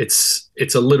it's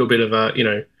a little bit of a, you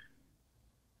know,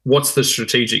 what's the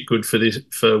strategic good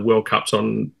for World Cups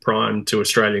on Prime to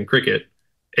Australian cricket?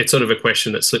 It's sort of a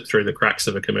question that slipped through the cracks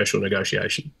of a commercial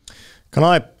negotiation. Can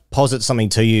I posit something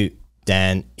to you,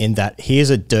 Dan, in that here's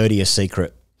a dirtier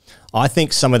secret. I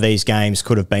think some of these games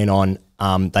could have been on,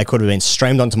 they could have been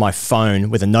streamed onto my phone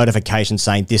with a notification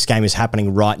saying this game is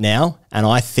happening right now. And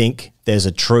I think there's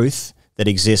a truth that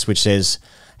exists which says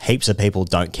heaps of people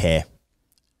don't care.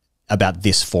 about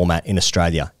this format in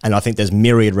Australia. And I think there's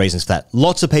myriad reasons for that.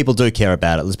 Lots of people do care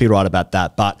about it. Let's be right about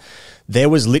that. But there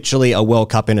was literally a World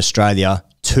Cup in Australia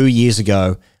 2 years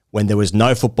ago when there was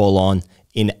no football on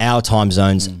in our time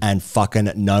zones and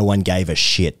fucking no one gave a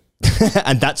shit.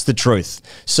 And that's the truth.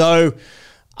 So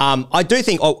I do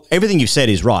think everything you've said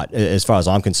is right as far as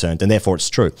I'm concerned, and therefore it's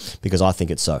true because I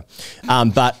think it's so.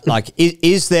 But like,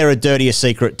 is there a dirtier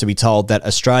secret to be told that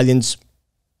Australians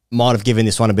might have given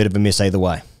this one a bit of a miss either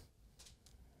way?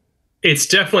 It's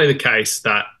definitely the case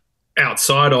that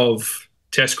outside of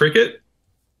Test cricket,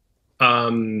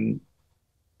 and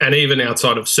even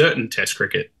outside of certain Test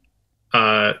cricket,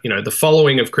 the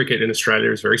following of cricket in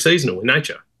Australia is very seasonal in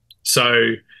nature.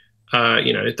 So,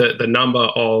 the number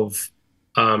of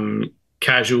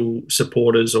casual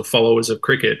supporters or followers of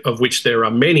cricket, of which there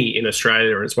are many in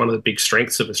Australia, and it's one of the big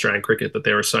strengths of Australian cricket that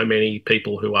there are so many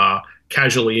people who are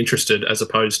casually interested as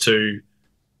opposed to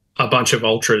a bunch of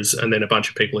ultras and then a bunch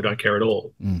of people who don't care at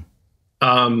all.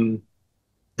 The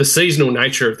seasonal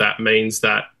nature of that means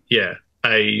that,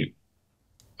 a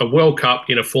World Cup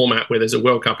in a format where there's a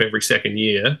World Cup every second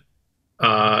year,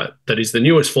 that is the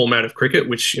newest format of cricket,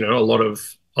 which, a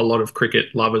lot of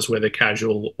cricket lovers, whether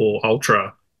casual or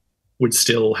ultra, would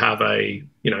still have a,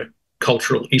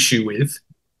 cultural issue with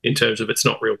in terms of it's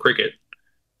not real cricket.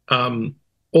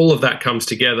 All of that comes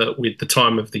together with the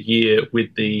time of the year,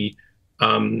 with the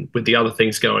other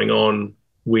things going on,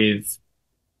 with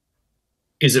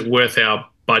is it worth our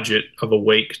budget of a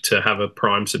week to have a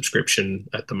Prime subscription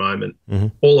at the moment?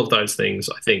 All of those things,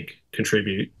 I think,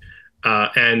 contribute.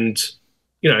 And,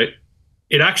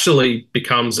 it actually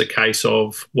becomes a case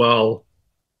of, well,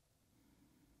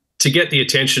 to get the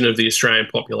attention of the Australian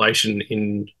population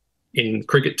in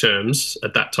cricket terms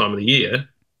at that time of the year,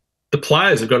 the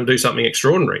players have got to do something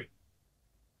extraordinary.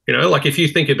 Like if you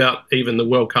think about even the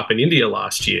World Cup in India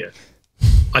last year,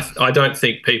 I don't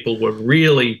think people were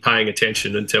really paying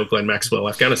attention until Glenn Maxwell,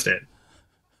 Afghanistan.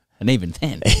 And even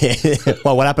then.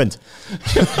 Well, what happened?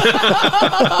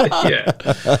 Yeah.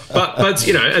 But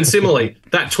and similarly,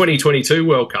 that 2022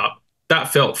 World Cup,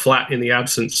 that felt flat in the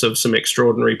absence of some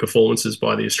extraordinary performances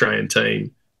by the Australian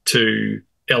team to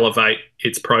elevate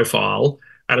its profile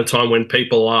at a time when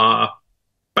people are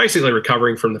basically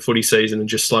recovering from the footy season and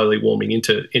just slowly warming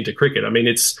into cricket. I mean,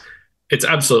 it's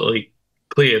absolutely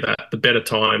clear that the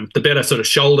better sort of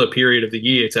shoulder period of the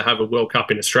year to have a World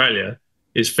Cup in Australia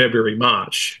is February,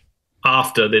 March,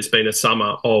 after there's been a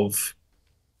summer of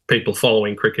people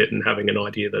following cricket and having an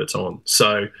idea that it's on.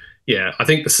 So, I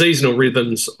think the seasonal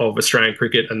rhythms of Australian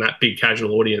cricket and that big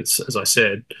casual audience, as I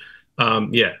said,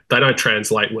 they don't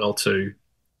translate well to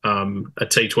a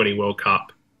T20 World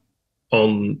Cup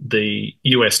on the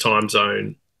US time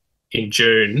zone in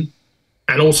June,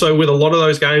 and also with a lot of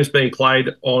those games being played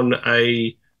on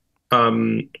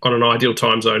an ideal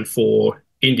time zone for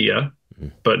India,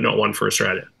 but not one for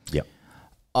Australia. Yep.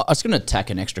 I was going to tack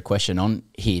an extra question on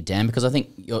here, Dan, because I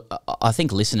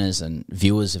think listeners and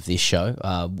viewers of this show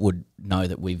would know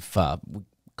that we've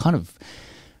kind of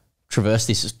traversed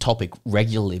this topic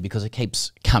regularly because it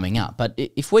keeps coming up. But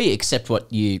if we accept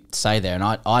what you say there, and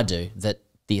I do, that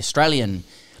the Australian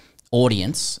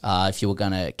audience, if you were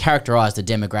going to characterise the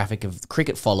demographic of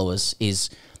cricket followers, is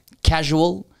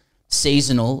casual,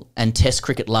 seasonal and Test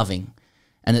cricket loving,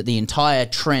 and that the entire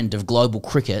trend of global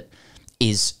cricket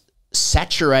is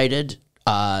saturated,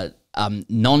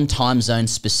 non-time zone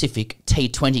specific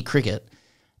T20 cricket,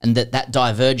 and that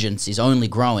divergence is only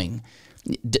growing.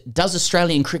 Is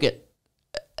Australian cricket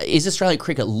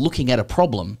looking at a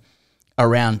problem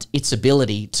around its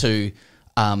ability to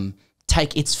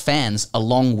take its fans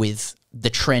along with the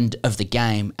trend of the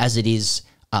game as it is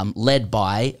led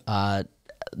by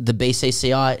the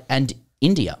BCCI and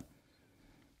India?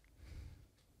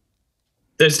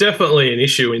 There's definitely an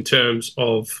issue in terms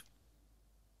of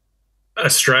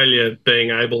Australia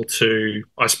being able to,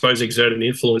 I suppose, exert an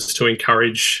influence to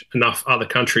encourage enough other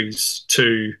countries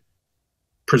to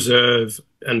preserve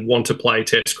and want to play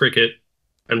Test cricket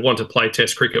and want to play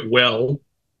Test cricket well,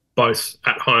 both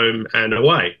at home and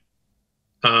away.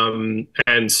 And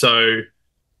so,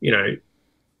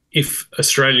 if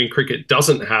Australian cricket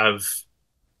doesn't have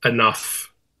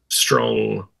enough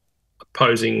strong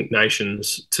opposing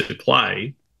nations to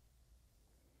play,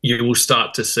 you will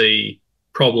start to see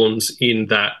problems in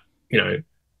that,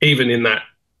 even in that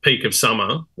peak of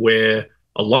summer where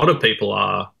a lot of people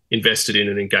are invested in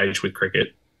and engaged with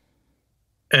cricket.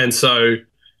 And so,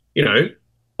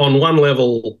 on one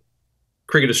level,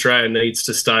 Cricket Australia needs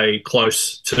to stay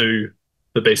close to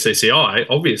the BCCI,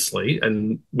 obviously,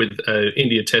 and with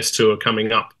India Test Tour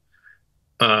coming up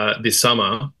this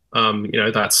summer,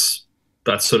 that's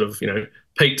sort of,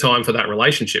 peak time for that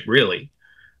relationship, really.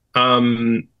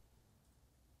 But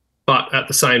at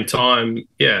the same time,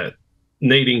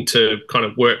 needing to kind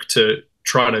of work to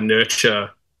try to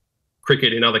nurture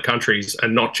cricket in other countries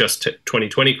and not just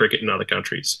 2020 cricket in other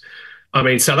countries. I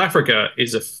mean, South Africa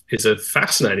is a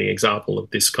fascinating example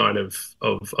of this kind of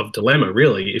dilemma,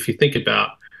 really. If you think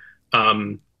about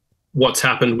what's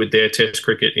happened with their Test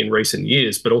cricket in recent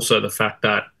years, but also the fact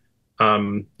that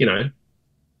all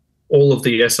of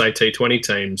the SAT20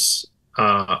 teams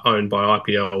are owned by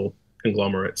IPL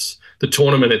conglomerates. The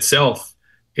tournament itself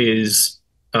is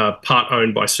part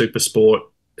owned by SuperSport.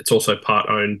 It's also part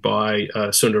owned by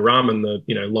Sundaraman, the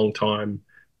long-time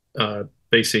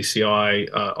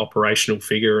BCCI operational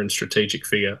figure and strategic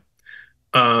figure.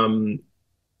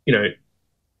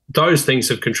 Those things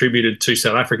have contributed to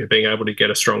South Africa being able to get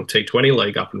a strong T20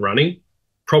 league up and running.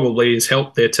 Probably has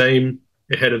helped their team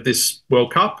ahead of this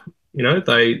World Cup.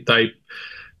 They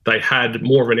had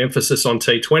more of an emphasis on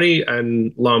T20,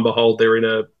 and lo and behold, they're in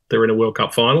a World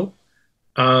Cup final.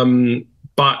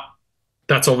 But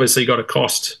that's obviously got a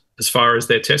cost as far as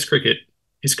their Test cricket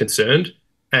is concerned.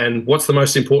 And what's the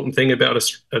most important thing about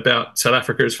South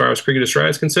Africa as far as Cricket Australia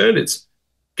is concerned? It's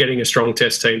getting a strong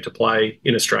Test team to play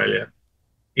in Australia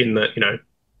in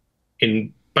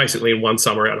basically in one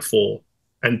summer out of 4,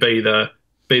 and be the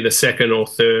second or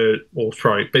third, or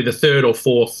sorry, be the third or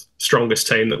fourth strongest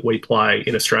team that we play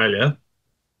in Australia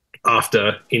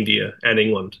after India and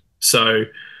England. So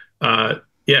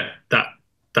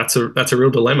that's a real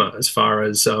dilemma as far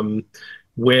as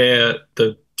where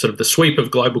the sort of the sweep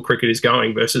of global cricket is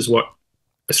going versus what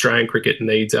Australian cricket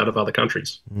needs out of other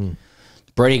countries.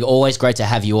 Brettig, always great to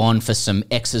have you on for some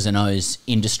X's and O's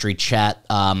industry chat.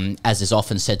 As is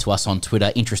often said to us on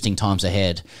Twitter, interesting times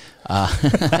ahead.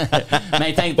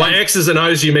 Mate, by X's and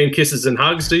O's, you mean kisses and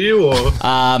hugs, do you? Or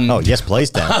oh, yes, please,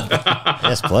 Dan.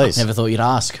 Yes, please. Never thought you'd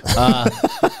ask.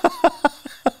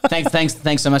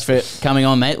 Thanks so much for coming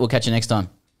on, mate. We'll catch you next time.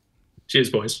 Cheers,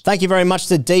 boys. Thank you very much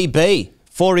to DB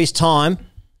for his time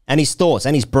and his thoughts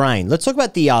and his brain. Let's talk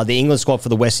about the England squad for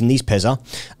the West Indies, Pezza.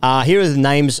 Here are the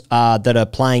names that are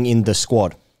playing in the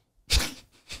squad.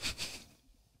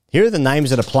 Here are the names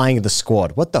that are playing in the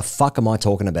squad. What the fuck am I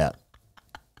talking about?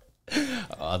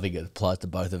 I think it applies to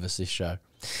both of us this show.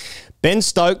 Ben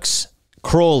Stokes,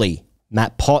 Crawley,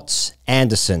 Matt Potts,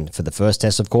 Anderson for the first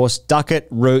test, of course. Duckett,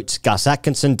 Root, Gus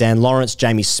Atkinson, Dan Lawrence,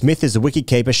 Jamie Smith is the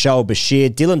wicketkeeper, Shoaib Bashir,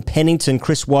 Dylan Pennington,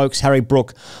 Chris Wokes, Harry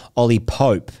Brook, Ollie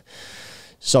Pope.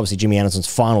 So obviously Jimmy Anderson's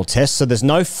final test. So there's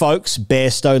no Folkes,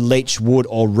 Bairstow, Leach, Wood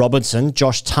or Robinson.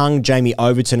 Josh Tongue, Jamie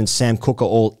Overton and Sam Cook are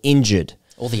all injured.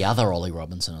 Or the other Ollie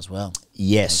Robinson as well.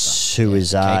 Yes, who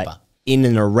is in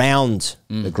and around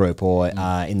the group or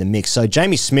in the mix. So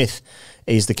Jamie Smith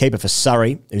is the keeper for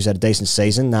Surrey, who's had a decent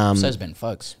season. So has Ben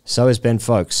Folkes. So has Ben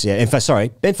Folkes, yeah. In fact, sorry,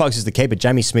 Ben Folkes is the keeper.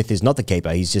 Jamie Smith is not the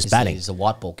keeper. He's just batting. He's a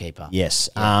white ball keeper. Yes.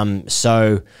 Yeah.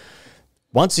 So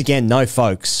once again, no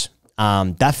Folkes.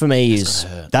 That for me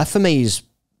is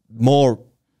more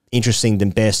interesting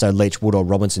than Bairstow, Leach, Wood or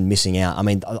Robinson missing out. I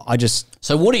mean, I just...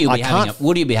 So Woody will be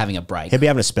having a break. He'll be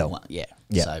having a spell. Well, yeah.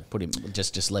 Yeah. So put him,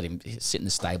 just let him sit in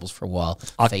the stables for a while.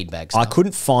 Feedback I stuff.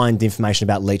 couldn't find information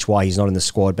about Leach why he's not in the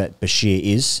squad, but Bashir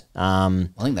is. I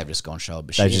think they've just gone Shoaib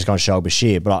Bashir. They've just gone Shoaib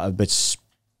Bashir, but that's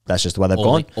just the way they've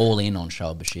gone. All in on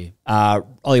Shoaib Bashir.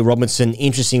 Ollie Robinson,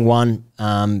 interesting one,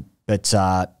 but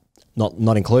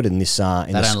not included in this. They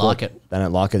don't like it. They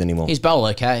don't like it anymore. He's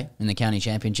bowled okay in the county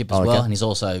championship as well, and he's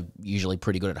also usually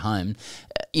pretty good at home.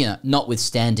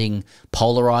 Notwithstanding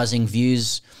polarising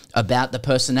views about the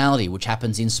personality, which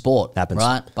happens in sport,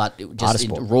 right? But just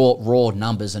raw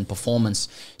numbers and performance,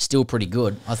 still pretty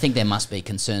good. I think there must be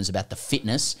concerns about the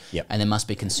fitness, and there must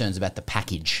be concerns about the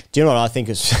package. Do you know what I think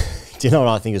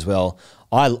as well?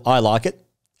 I like it.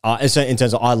 In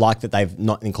terms of, I like that they've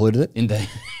not included it in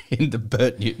the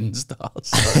Bert Newton style.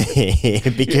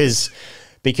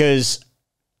 because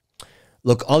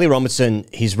look, Ollie Robinson,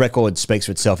 his record speaks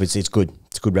for itself. It's good.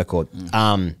 It's a good record.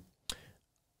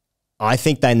 I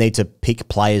think they need to pick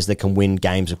players that can win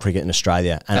games of cricket in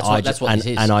Australia, and that's what this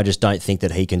is. And I just don't think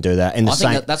that he can do that. I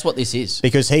think that's what this is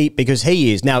because he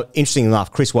is now. Interesting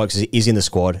enough, Chris Wokes is in the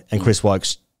squad, and Chris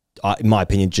Wokes, in my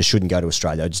opinion, just shouldn't go to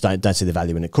Australia. I just don't see the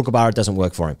value in it. Kookaburra doesn't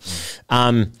work for him.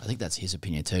 I think that's his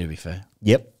opinion too, to be fair.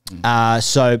 Yep.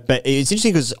 But it's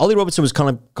interesting because Ollie Robinson was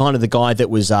kind of the guy that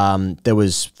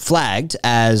was flagged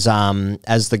as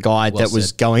the guy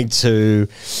was going to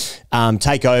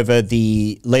take over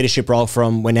the leadership role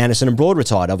from when Anderson and Broad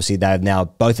retired. Obviously, they're now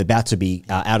both about to be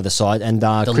out of the side, and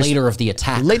the leader of the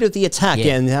attack. Leader of the attack,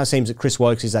 yeah. And now it seems that Chris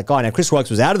Wokes is that guy. Now, Chris Wokes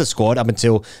was out of the squad up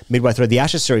until midway through the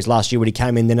Ashes series last year when he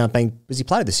came in. Then was he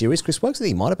played the series? Chris Wokes? I think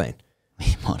he might have been.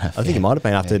 He might have. I think he might have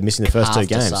been after missing the first two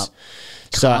games.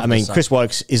 So, I mean, Chris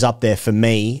Wokes is up there for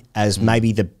me as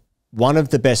maybe one of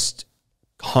the best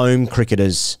home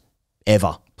cricketers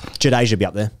ever. Jadeja should be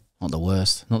up there. Not the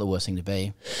worst thing to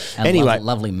be. And anyway,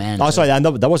 lovely man. Oh, sorry,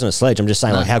 that wasn't a sledge. I'm just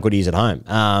saying like how good he is at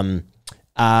home.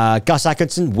 Gus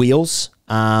Atkinson, wheels.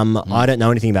 I don't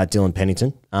know anything about Dylan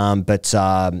Pennington, and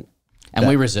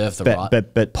we reserve the right.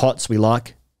 But Potts we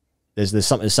like. There's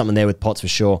something there with Potts for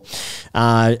sure.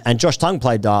 And Josh Tongue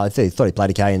played. I thought he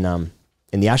played okay in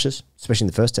the Ashes, especially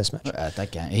in the first Test match.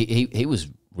 That game, he was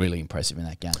really impressive in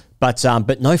that game. But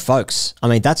no, folks. I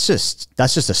mean, that's just a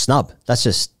snub. That's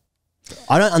just.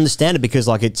 I don't understand it because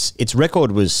like its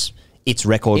record with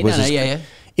the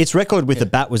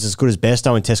bat was as good as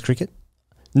Bairstow in Test cricket.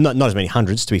 Not as many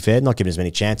hundreds, to be fair, not given as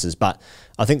many chances, but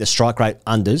I think the strike rate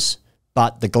unders,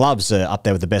 but the gloves are up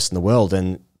there with the best in the world,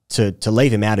 and to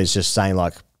leave him out is just saying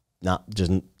like, nah,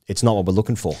 it's not what we're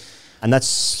looking for. And that's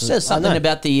says something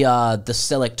about the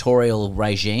selectorial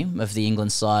regime of the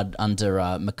England side under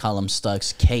McCullum,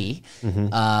 Stokes, Key.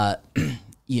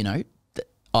 You know,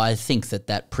 I think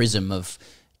that prism of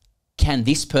can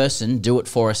this person do it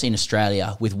for us in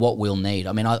Australia with what we'll need?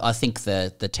 I mean, I think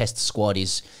the Test squad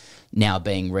is now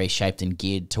being reshaped and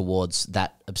geared towards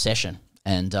that obsession.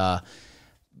 And,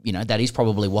 you know, that is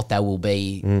probably what they will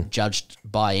be judged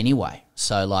by anyway.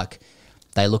 So, like,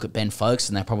 they look at Ben Foakes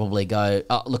and they probably go,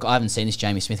 oh, look, I haven't seen this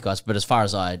Jamie Smith guys, but as far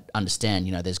as I understand,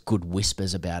 you know, there's good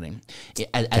whispers about him.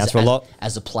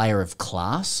 As a player of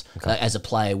class, as a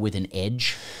player with an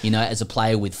edge, you know, as a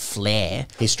player with flair.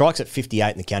 He strikes at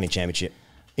 58 in the county championship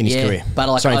in his career. But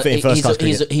like, Sorry,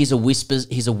 he's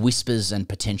a whispers and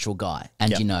potential guy.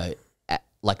 And, you know,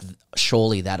 like,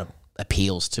 surely that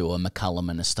appeals to a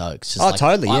McCullum and a Stokes. It's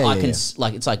totally, like, it's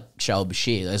like Shoaib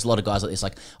Bashir. There's a lot of guys like this.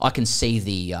 Like, I can see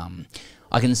the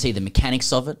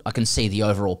mechanics of it. I can see the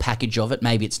overall package of it.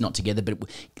 Maybe it's not together, but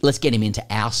let's get him into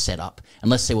our setup and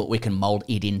let's see what we can mold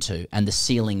it into. And the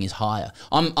ceiling is higher.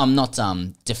 I'm not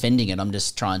defending it. I'm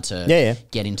just trying to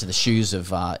get into the shoes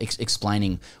of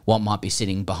explaining what might be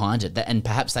sitting behind it. And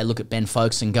perhaps they look at Ben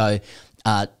Foakes and go,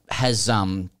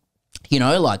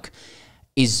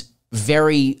 is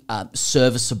very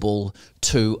serviceable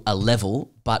to a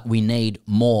level, but we need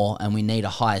more and we need a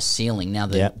higher ceiling. Now,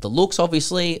 the looks,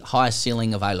 obviously, highest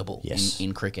ceiling available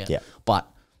in cricket. Yeah. But,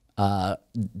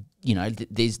 you know,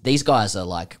 these guys are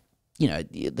like, you know,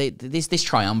 this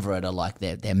triumvirate are like,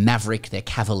 they're maverick, they're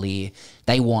cavalier.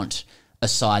 They want a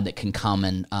side that can come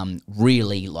and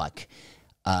really, like,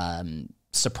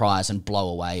 surprise and blow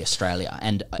away Australia.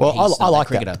 And I like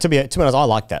that. To be honest, I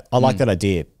like that. I like that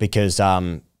idea because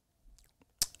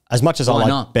as much as I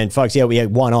like Ben Foakes,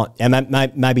 why not? And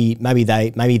maybe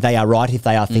they are right if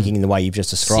they are thinking in the way you've just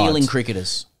described. Ceiling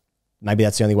cricketers. Maybe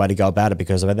that's the only way to go about it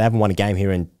because they haven't won a game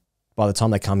here, and by the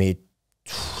time they come here,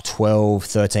 12,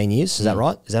 13 years. Is that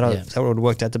right? Is that what it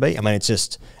worked out to be? I mean, it's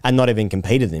just, and not even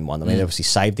competed in one. I mean, they obviously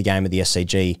saved the game at the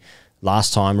SCG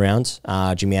last time round.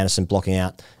 Jimmy Anderson blocking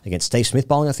out against Steve Smith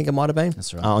bowling, I think it might have been.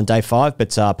 That's right. On day 5.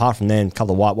 But apart from then, a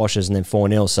couple of whitewashes and then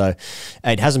 4-0. So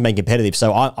it hasn't been competitive.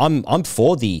 So I'm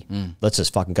for the let's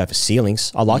just fucking go for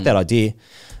ceilings. I like that idea.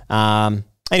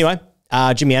 Anyway,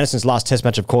 Jimmy Anderson's last Test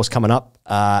match, of course, coming up.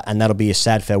 And that'll be a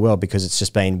sad farewell because it's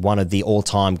just been one of the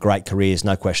all-time great careers,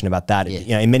 no question about that. Yeah. You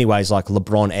know, in many ways, like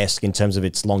LeBron-esque in terms of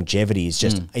its longevity is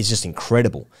just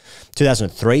incredible.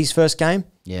 2003's first game.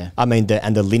 Yeah. I mean,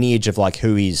 the lineage of like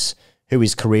who his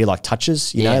career like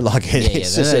touches, you know, like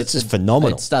it's just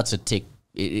phenomenal. It starts to tick.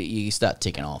 You start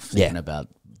ticking off thinking about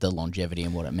the longevity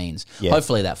and what it means. Yeah.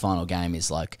 Hopefully that final game is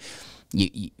like,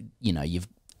 you know, you've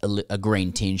a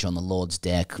green tinge on the Lord's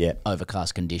deck,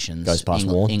 overcast conditions. Goes past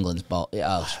Warren. England's bowl,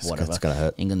 whatever. It's going to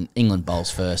hurt. England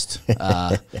bowls first.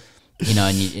 You know,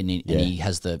 and he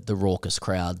has the raucous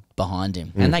crowd behind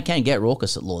him, and they can get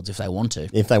raucous at Lords if they want to.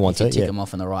 If they want to, tick them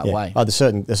off in the right way. Oh, there's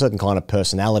certain kind of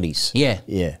personalities. Yeah,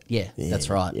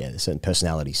 that's right. Yeah, there's certain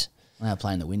personalities. They're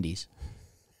playing the Windies.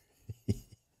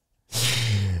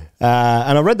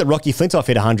 And I read that Rocky Flintoff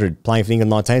hit 100 playing for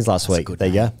England 19s last week. There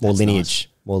you go.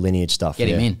 More lineage stuff. Get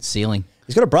him in ceiling.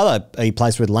 He's got a brother. He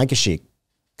plays with Lancashire.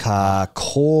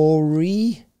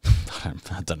 Corey.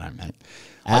 I don't know, mate.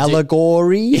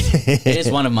 Allegory. It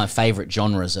is one of my favourite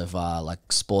genres of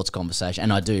like sports conversation,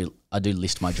 and I do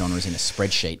list my genres in a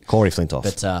spreadsheet. Corey Flintoff.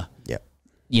 But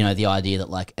you know, the idea that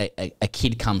like a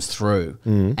kid comes through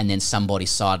and then somebody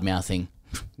side mouthing,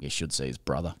 you should see his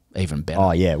brother, even better.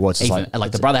 Oh yeah, well, it's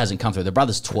like the brother hasn't come through. The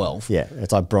brother's 12. Yeah,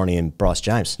 it's like Bronny and Bryce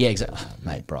James. Yeah, exactly.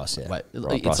 Mate, Bryce. Yeah, wait,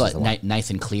 it's like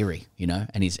Nathan Cleary, you know,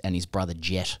 and his brother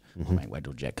Jet. Oh, mate, wait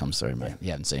till Jet comes through, mate. You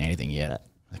haven't seen anything yet.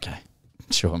 Okay,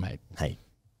 sure, mate. Hey.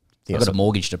 I've got a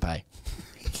mortgage to pay.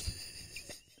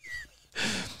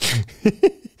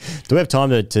 Do we have time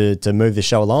to move the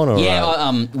show along? Or,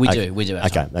 Yeah, we do. We do. Have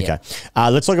Okay, time. okay. Yeah.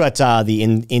 Let's talk about the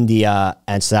India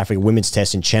and South Africa women's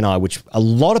test in Chennai, which a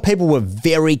lot of people were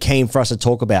very keen for us to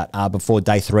talk about before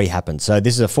day 3 happened. So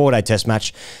this is a 4-day test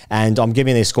match, and I'm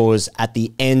giving their scores at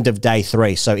the end of day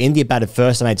 3. So India batted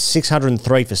first. They made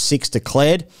 603 for 6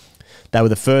 declared. They were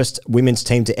the first women's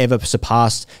team to ever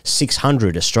surpass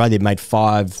 600. Australia made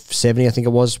 570, I think it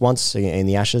was, once in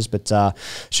the Ashes. But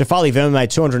Shafali Verma made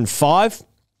 205.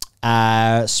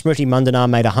 Smriti Mandana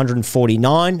made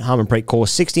 149. Harmanpreet Kaur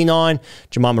 69.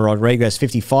 Jemima Rodriguez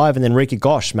 55. And then Rika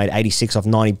Ghosh made 86 off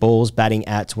 90 balls, batting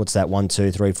at, what's that, 1,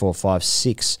 2, 3, 4, 5,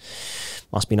 6.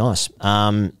 Must be nice.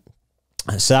 South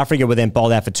Africa were then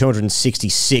bowled out for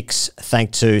 266,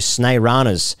 thanks to Sneh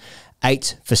Rana's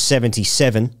 8 for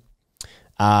 77.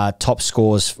 Top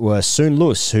scores were Soon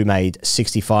Lewis, who made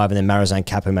 65, and then Marizanne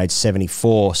Kapp, who made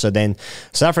 74. So then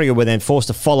South Africa were then forced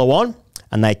to follow on,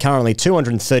 and they currently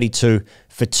 232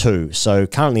 for 2. So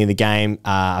currently in the game,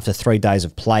 after 3 days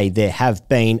of play, there have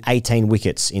been 18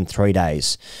 wickets in 3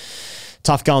 days.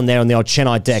 Tough going there on the old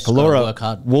Chennai deck. Laura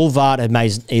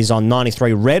Woolvard is on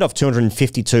 93 red off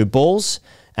 252 balls,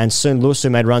 and Soon Lewis,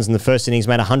 who made runs in the first innings,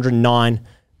 made 109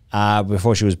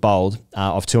 before she was bowled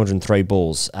of 203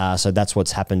 balls. So that's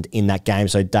what's happened in that game.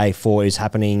 So day 4 is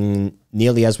happening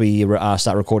nearly as we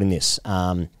start recording this.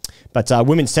 But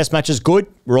women's test matches, good.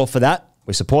 We're all for that.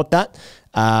 We support that.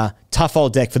 Tough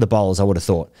old deck for the bowlers, I would have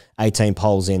thought. 18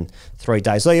 poles in 3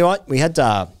 days. So, you know what? We had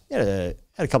a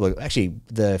couple of, actually,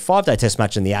 the 5-day test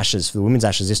match in the Ashes, for the women's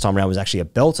Ashes this time around, was actually a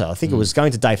belter. I think it was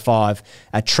going to day 5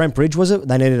 at Trent Bridge, was it?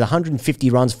 They needed 150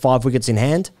 runs, 5 wickets in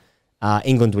hand.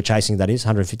 England were chasing, that is,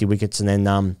 150 wickets. And then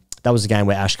that was the game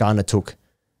where Ash Gardner took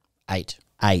 8.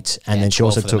 And then she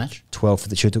also took 12 for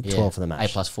the, 12 for the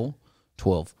match. 8 plus 4,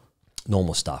 12.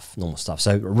 Normal stuff.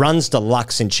 So runs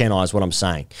deluxe in Chennai is what I'm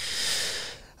saying.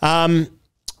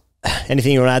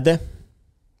 Anything you want to add there?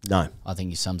 No. I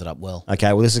think you summed it up well.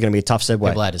 Okay, well, this is going to be a tough segue.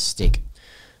 People had to stick.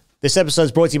 This episode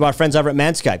is brought to you by our friends over at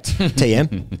Manscaped,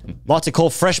 TM. Like to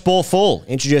call Fresh Ball Fall,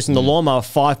 introducing the Lawnmower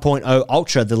 5.0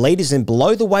 Ultra. The leaders in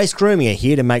below-the-waist grooming are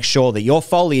here to make sure that your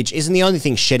foliage isn't the only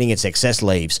thing shedding its excess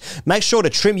leaves. Make sure to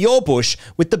trim your bush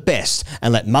with the best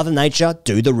and let Mother Nature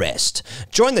do the rest.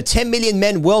 Join the 10 million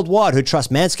men worldwide who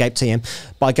trust Manscaped, TM,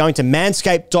 by going to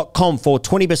manscaped.com for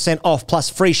 20% off plus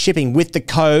free shipping with the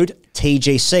code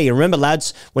TGC. And remember,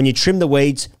 lads, when you trim the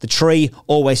weeds, the tree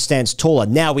always stands taller.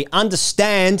 Now, we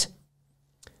understand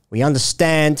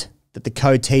that the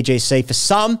code TGC for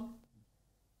some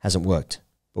hasn't worked.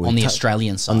 But On the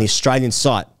Australian side. On the Australian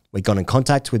site, we got in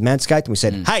contact with Manscaped and we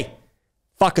said, hey,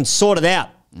 fucking sort it out.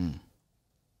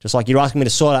 Just like you're asking me to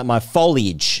sort out my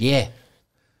foliage. Yeah.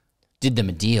 Did them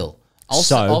a deal.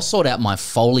 I'll sort out my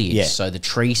foliage so the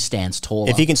tree stands taller.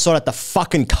 If you can sort out the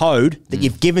fucking code that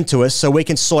you've given to us so we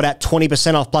can sort out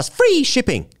 20% off plus free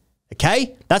shipping.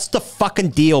 Okay? That's the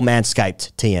fucking deal,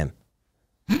 Manscaped, TM.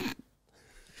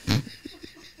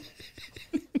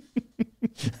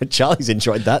 Charlie's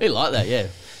enjoyed that. I like that, yeah.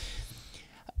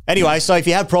 Anyway, so if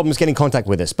you have problems, get in contact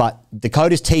with us. But the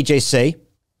code is TGC,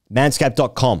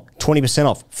 manscaped.com, 20%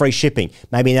 off, free shipping.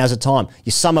 Maybe now's the time.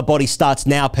 Your summer body starts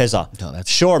now, Pezza. Oh,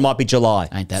 sure, it might be July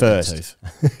Ain't that 1st.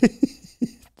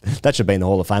 That should be in the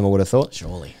Hall of Fame, I would have thought.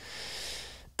 Surely.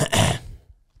 How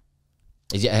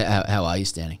are you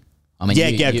standing? I mean,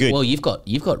 good. Well, you've got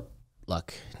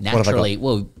like naturally.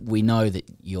 Well, we know that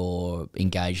you're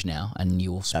engaged now, and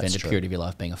you will spend a period of your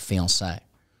life being a fiancé,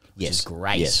 which is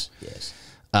great. Yes.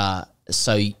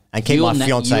 So and keep my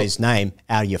fiance's name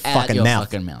out of your fucking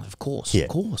mouth. Of course, yeah. of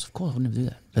course. I would never do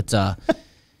that.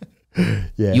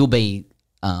 But you'll be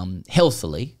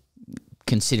healthily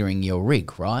considering your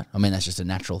rig, right? I mean, that's just a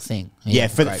natural thing. Yeah,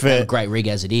 for a great rig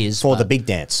as it is for the big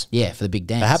dance. Yeah, for the big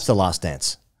dance. Perhaps the last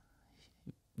dance.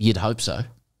 You'd hope so.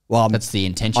 Well, that's the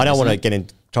intention. I don't want to get in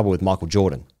trouble with Michael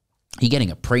Jordan. You're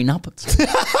getting a prenup.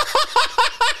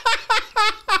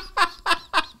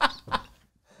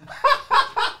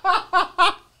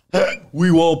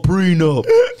 We want prenup.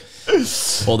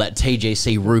 Or that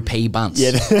TGC rupee bunce.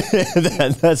 Yeah,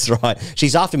 that's right.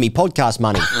 She's after me podcast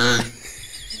money.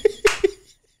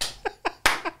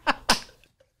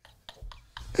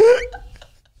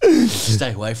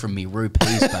 Stay away from me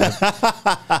rupees, babe.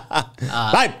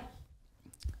 Babe.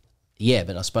 Yeah,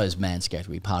 but I suppose Manscaped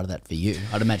would be part of that for you.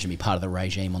 I'd imagine be part of the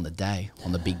regime on the big day,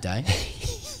 on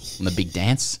the big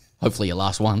dance. Hopefully your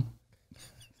last one.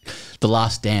 The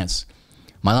last dance.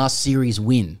 My last series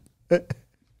win. It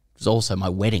was also my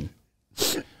wedding.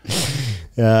 It'd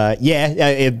have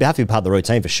to be part of the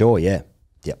routine for sure, yeah.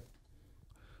 Yep.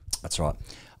 That's right.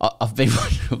 I've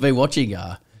been watching...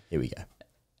 Here we go.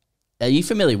 Are you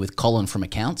familiar with Colin from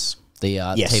Accounts, the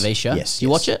Yes. TV show? Yes, Do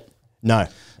you yes. watch it? No.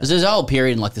 There's a whole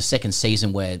period in like the second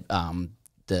season where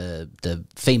the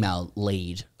female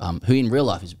lead, who in real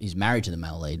life is married to the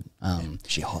male lead, Is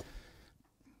she hot?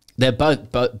 they're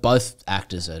both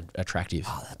actors are attractive.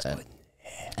 Oh, that's good.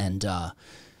 And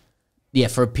yeah,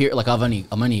 for a period, like I'm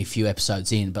only a few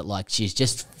episodes in, but like she's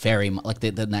just very like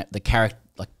the character,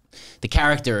 like the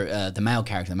character, the male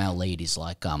character, the male lead is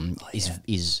like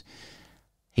is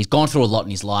he's gone through a lot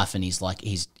in his life, and he's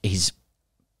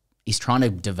trying to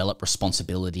develop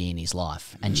responsibility in his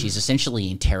life, and she's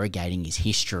essentially interrogating his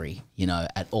history, you know,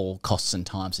 at all costs and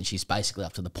times, and she's basically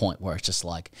up to the point where it's just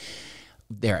like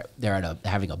they're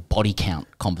having a body count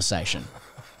conversation,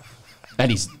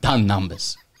 and he's done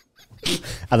numbers.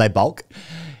 Are they bulk?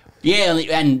 Yeah,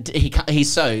 and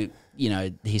he's so, you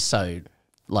know, he's such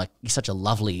a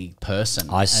lovely person.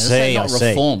 I And see, not I see.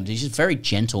 reformed. He's just a very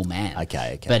gentle man.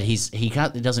 Okay. But he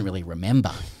doesn't really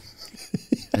remember.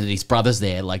 And his brother's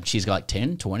there, like she's got like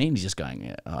 10, 20, and he's just going,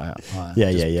 Yeah.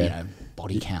 You know,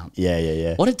 body count.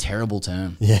 Yeah. What a terrible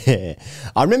term. Yeah.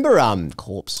 I remember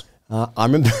Corpse. I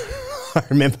remember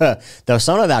there was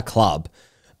someone at our club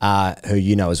who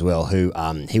you know as well, who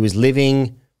he was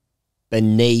living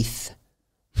beneath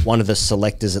one of the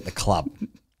selectors at the club.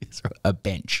 It's a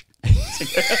bench.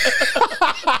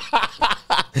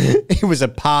 It was a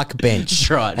park bench. That's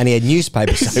right. And he had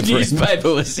newspapers His over him.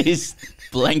 newspaper was his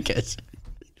blanket.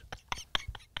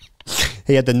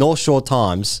 He had the North Shore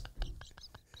Times,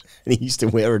 and he used to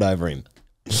wear it over him.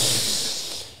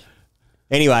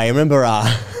 Anyway, I remember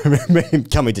him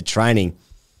coming to training,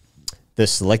 the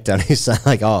selector, and he's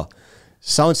like, oh,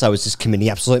 so-and-so was just committing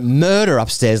absolute murder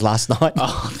upstairs last night.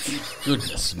 Oh,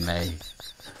 goodness me.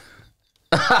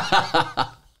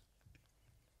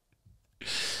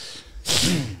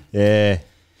 Yeah,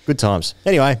 good times.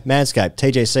 Anyway, Manscaped,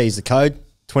 TGC is the code,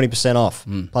 20% off,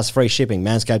 plus free shipping,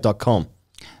 manscaped.com.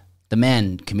 The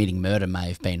man committing murder may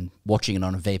have been watching it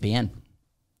on a VPN.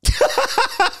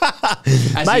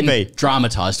 As Maybe. in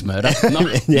dramatized murder, not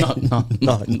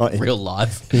real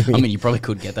life. I mean, you probably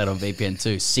could get that on VPN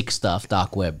too. Sick stuff,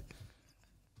 dark web.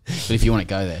 But if you want to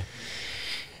go there,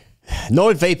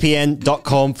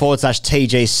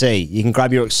 NordVPN.com/TGC. You can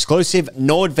grab your exclusive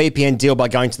NordVPN deal by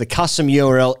going to the custom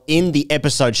URL in the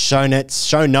episode show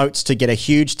notes to get a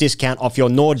huge discount off your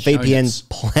NordVPN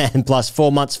plan plus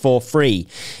 4 months for free.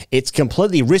 It's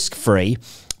completely risk-free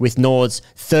with Nord's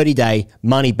 30-day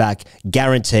money-back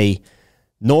guarantee.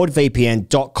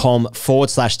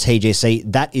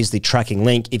 NordVPN.com/TGC. That is the tracking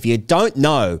link. If you don't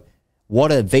know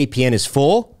what a VPN is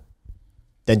for,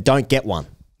 then don't get one.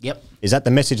 yep. Is that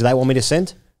the message they want me to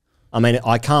send? I mean,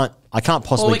 I can't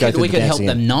possibly go through we the could help dancing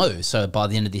them know. So by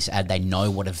the end of this ad, they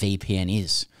know what a VPN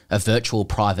is, a virtual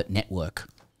private network,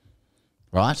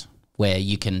 right? Where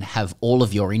you can have all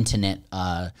of your internet,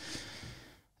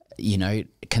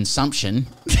 consumption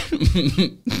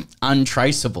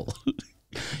untraceable.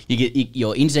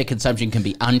 Your internet consumption can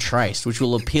be untraced, which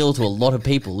will appeal to a lot of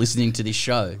people listening to this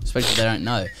show, especially if they don't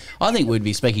know. I think we'd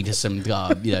be speaking to some,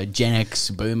 Gen X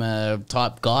boomer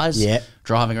type guys,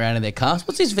 driving around in their cars.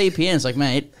 What's this VPN? It's like,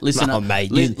 mate, listen up,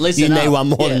 mate. listen You up. need one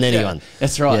more than anyone. Yeah.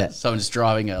 That's right. Yeah. Someone just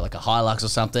driving like a Hilux or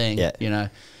something. Yeah.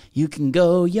 You can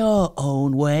go your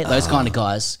own way. Those kind of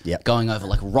guys going over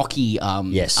like rocky,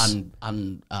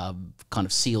 kind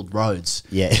of sealed roads.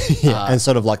 Yeah, and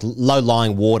sort of like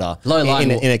low-lying water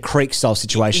in a creek-style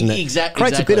situation that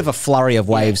creates a bit of a flurry of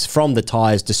waves from the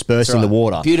tyres dispersing the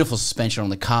water. Beautiful suspension on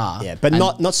the car. Yeah, but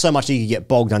not so much that you get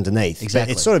bogged underneath.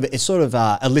 Exactly. But it sort of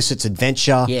elicits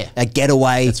adventure, a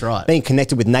getaway. That's right. Being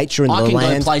connected with nature and the I land.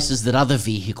 can go places that other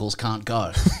vehicles can't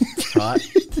go, right?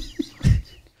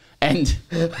 And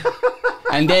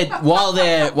then while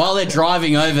they're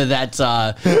driving over that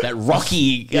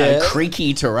rocky,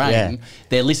 creaky terrain,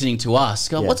 they're listening to us.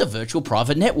 Go, what's a virtual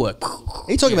private network? Are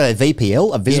you talking about a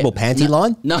VPL, a visible panty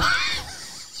line? No.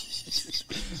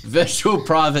 Virtual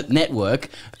private network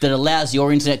that allows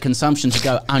your internet consumption to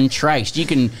go untraced. You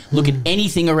can look at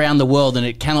anything around the world and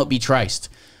it cannot be traced.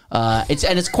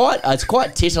 It's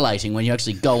quite titillating when you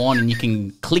actually go on and you can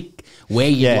click where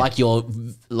you like your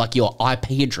IP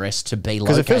address to be located.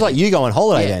 Because it feels like you go on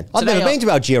holiday then. I've never been to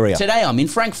Algeria. Today I'm in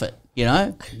Frankfurt,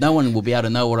 No one will be able to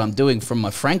know what I'm doing from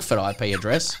my Frankfurt IP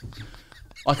address.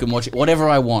 I can watch it whatever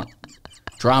I want.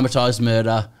 Dramatized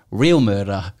murder, real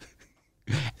murder.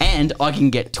 And I can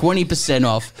get 20%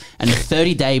 off and a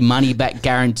 30-day money-back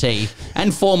guarantee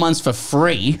and 4 months for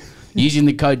free using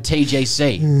the code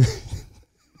TGC.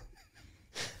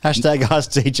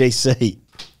 #TGC.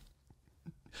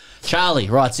 Charlie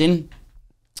writes in,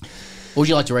 Would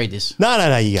you like to read this? No,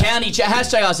 you go.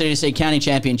 Hashtag RCDC County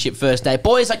Championship first day.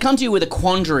 Boys, I come to you with a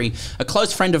quandary. A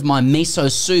close friend of mine,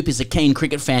 Miso Soup, is a keen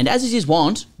cricket fan, as is his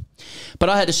wont. But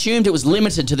I had assumed it was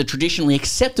limited to the traditionally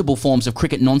acceptable forms of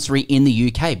cricket noncery in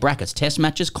the UK. Brackets, test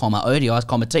matches, ODIs,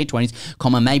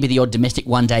 T20s, maybe the odd domestic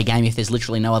one-day game if there's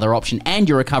literally no other option and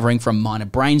you're recovering from minor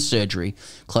brain surgery,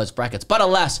 close brackets. But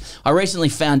alas, I recently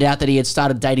found out that he had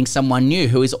started dating someone new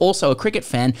who is also a cricket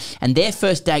fan, and their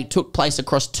first date took place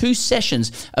across 2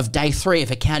 sessions of day 3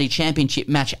 of a county championship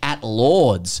match at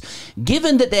Lord's.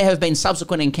 Given that there have been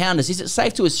subsequent encounters, is it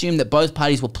safe to assume that both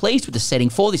parties were pleased with the setting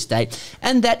for this date,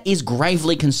 and that is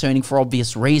gravely concerning for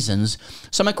obvious reasons?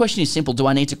 So my question is simple. Do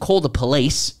I need to call the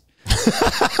police?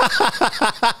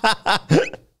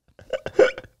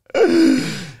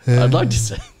 I'd like to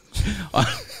say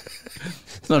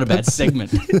it's not a bad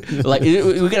segment. Like, we're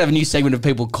going to have a new segment of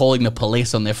people calling the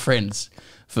police on their friends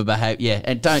for behavior. Yeah,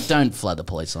 and don't flood the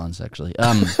police lines, actually.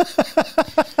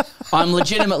 I'm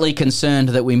legitimately concerned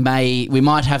that we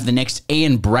might have the next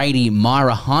Ian Brady,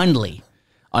 Myra Hindley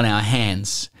on our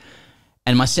hands.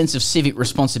 And my sense of civic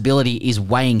responsibility is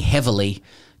weighing heavily.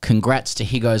 Congrats to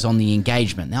Higgos on the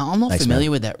engagement. Now, I'm not familiar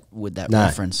with that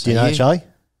reference. Do you know it, Charlie?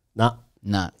 No.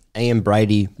 Ian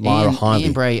Brady, Myra Hindley.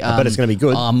 Ian Brady. I bet it's going to be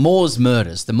good. Moore's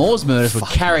murders. The Moore's murders were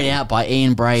carried out by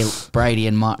Ian Brady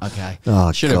and Myra. Okay.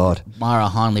 Oh, God. Myra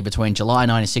Hindley between July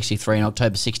 1963 and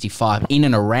October 65 in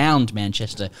and around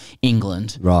Manchester,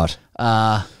 England. Right.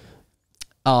 No,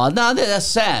 that's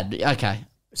sad. Okay.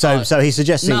 So he's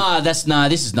suggesting... this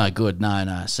is no good.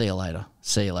 No. See you later.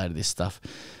 This stuff.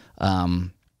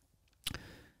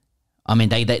 I mean,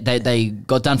 they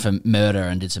got done for murder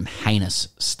and did some heinous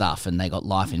stuff, and they got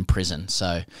life in prison.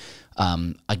 So,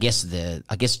 I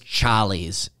guess Charlie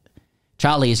is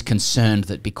concerned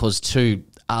that because 2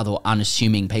 other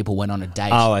unassuming people went on a date.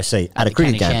 Oh, I see. At a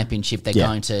cricket game. Championship, they're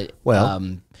going to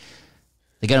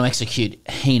they're going to execute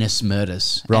heinous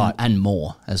murders, right, and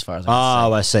more, as far as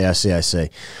I see. I see.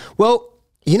 Well,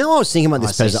 I was thinking about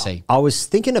this, Pez. I was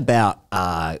thinking about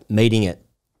meeting it,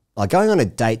 like going on a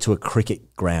date to a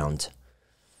cricket ground.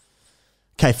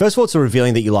 Okay, first of all, it's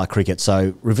revealing that you like cricket.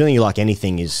 So revealing you like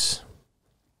anything is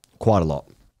quite a lot,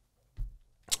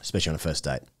 especially on a first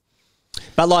date.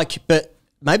 But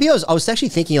maybe I was actually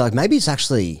thinking maybe it's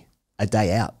actually a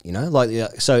day out,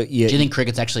 So do you think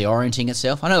cricket's actually orienting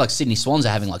itself? I know Sydney Swans are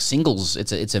having singles.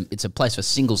 It's a place for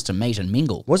singles to meet and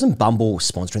mingle. Wasn't Bumble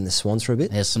sponsoring the Swans for a bit?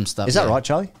 There's some stuff. Is that right,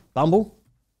 Charlie? Bumble?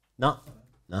 No.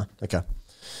 Okay.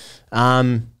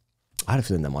 I had a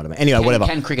feeling that might have been. Anyway, whatever.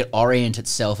 Can cricket orient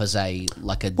itself as a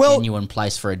genuine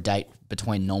place for a date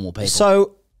between normal people?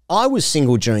 So I was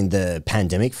single during the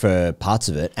pandemic for parts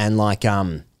of it, and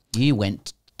you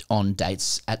went on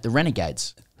dates at the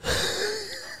Renegades.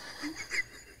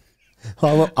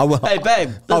 Hey,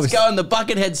 babe, let's go in the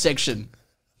Buckethead section.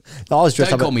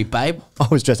 Don't call me babe. I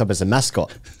was dressed up as a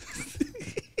mascot.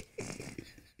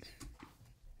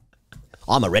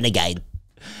 I'm a renegade.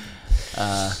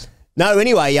 No,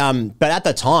 anyway, but at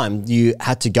the time, you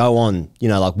had to go on,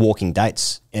 walking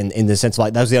dates, in the sense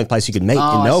that was the only place you could meet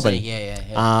in Melbourne. I see.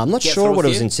 Yeah. I'm not sure what it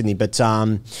was in Sydney, but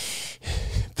no,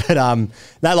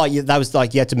 that was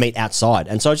you had to meet outside,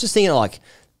 and so I was just thinking,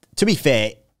 to be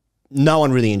fair, no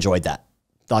one really enjoyed that.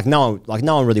 No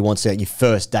one really wants your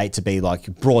first date to be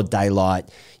broad daylight.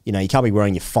 You can't be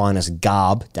wearing your finest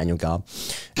garb, Daniel Garb,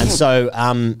 and so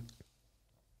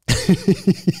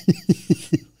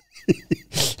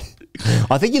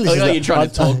I think you listen. You're trying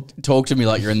to talk to me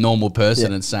like you're a normal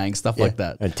person and saying stuff like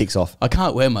that. And it ticks off. I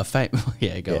can't wear my face.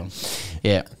 Go on.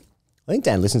 Yeah. I think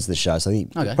Dan listens to the show, so I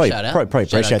think probably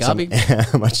appreciates how many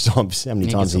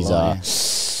times he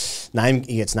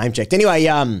gets name checked. Anyway,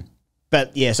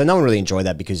 but yeah, so no one really enjoyed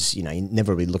that because you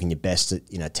never really looking your best at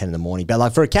 10 in the morning.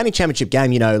 But for a county championship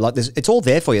game, it's all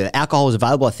there for you. The alcohol is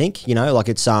available, I think. You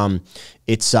can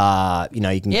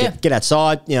get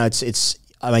outside. It's.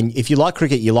 I mean, if you like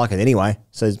cricket, you like it anyway.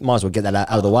 So might as well get that out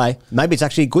of the way. Maybe it's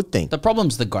actually a good thing. The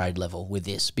problem's the grade level with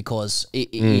this because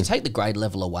you take the grade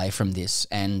level away from this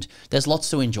and there's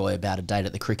lots to enjoy about a date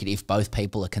at the cricket if both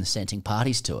people are consenting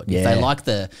parties to it. Yeah. If they like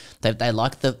the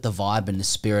vibe and the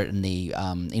spirit and the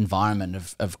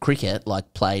environment of cricket,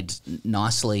 played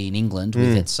nicely in England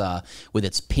with its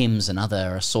Pims and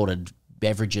other assorted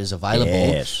beverages available,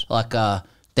 yes.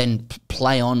 Then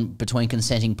play on between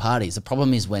consenting parties. The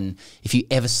problem is if you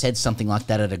ever said something like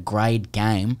that at a grade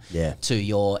game to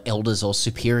your elders or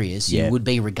superiors, you would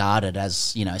be regarded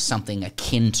as, something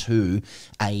akin to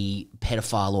a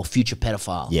pedophile or future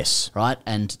pedophile. Yes. Right?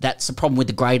 And that's the problem with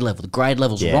the grade level. The grade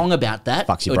level's wrong about that.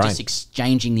 Fucks your brain. brain. Just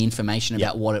exchanging the information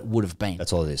about what it would have been.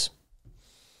 That's all it is.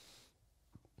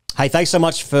 Hey, thanks so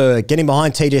much for getting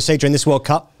behind TGC during this World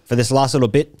Cup for this last little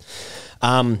bit.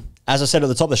 As I said at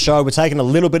the top of the show, we're taking a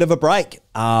little bit of a break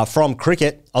from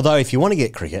cricket. Although if you want to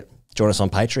get cricket, join us on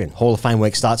Patreon. Hall of Fame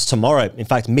week starts tomorrow. In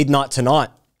fact, midnight tonight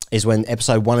is when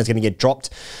episode 1 is going to get dropped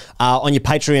on your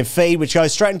Patreon feed, which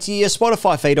goes straight into your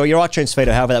Spotify feed or your iTunes feed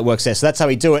or however that works there. So that's how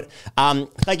we do it.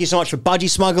 Thank you so much for Budgy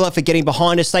Smuggler for getting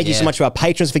behind us. Thank you so much for our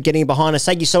patrons for getting behind us.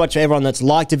 Thank you so much for everyone that's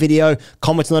liked a video,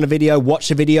 commented on a video, watched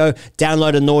a video,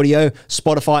 downloaded an audio,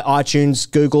 Spotify,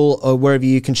 iTunes, Google, or wherever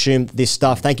you consume this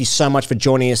stuff. Thank you so much for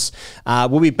joining us.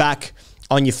 We'll be back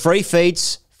on your free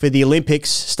feeds for the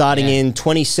Olympics starting in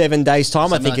 27 days' time,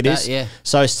 Something I think like it is. that, yeah.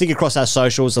 So stick across our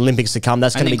socials, Olympics to come.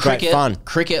 That's going to be great fun.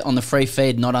 Cricket on the free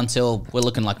feed, not until we're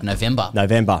looking like November.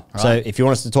 Right. So if you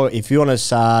want us to talk, if you want us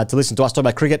to listen to us talk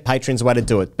about cricket, Patreon's the way to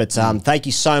do it. But thank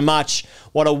you so much.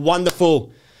 What a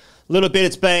wonderful little bit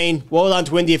it's been. Well done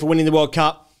to India for winning the World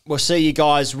Cup. We'll see you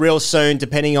guys real soon,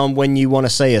 depending on when you want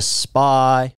to see us. Bye.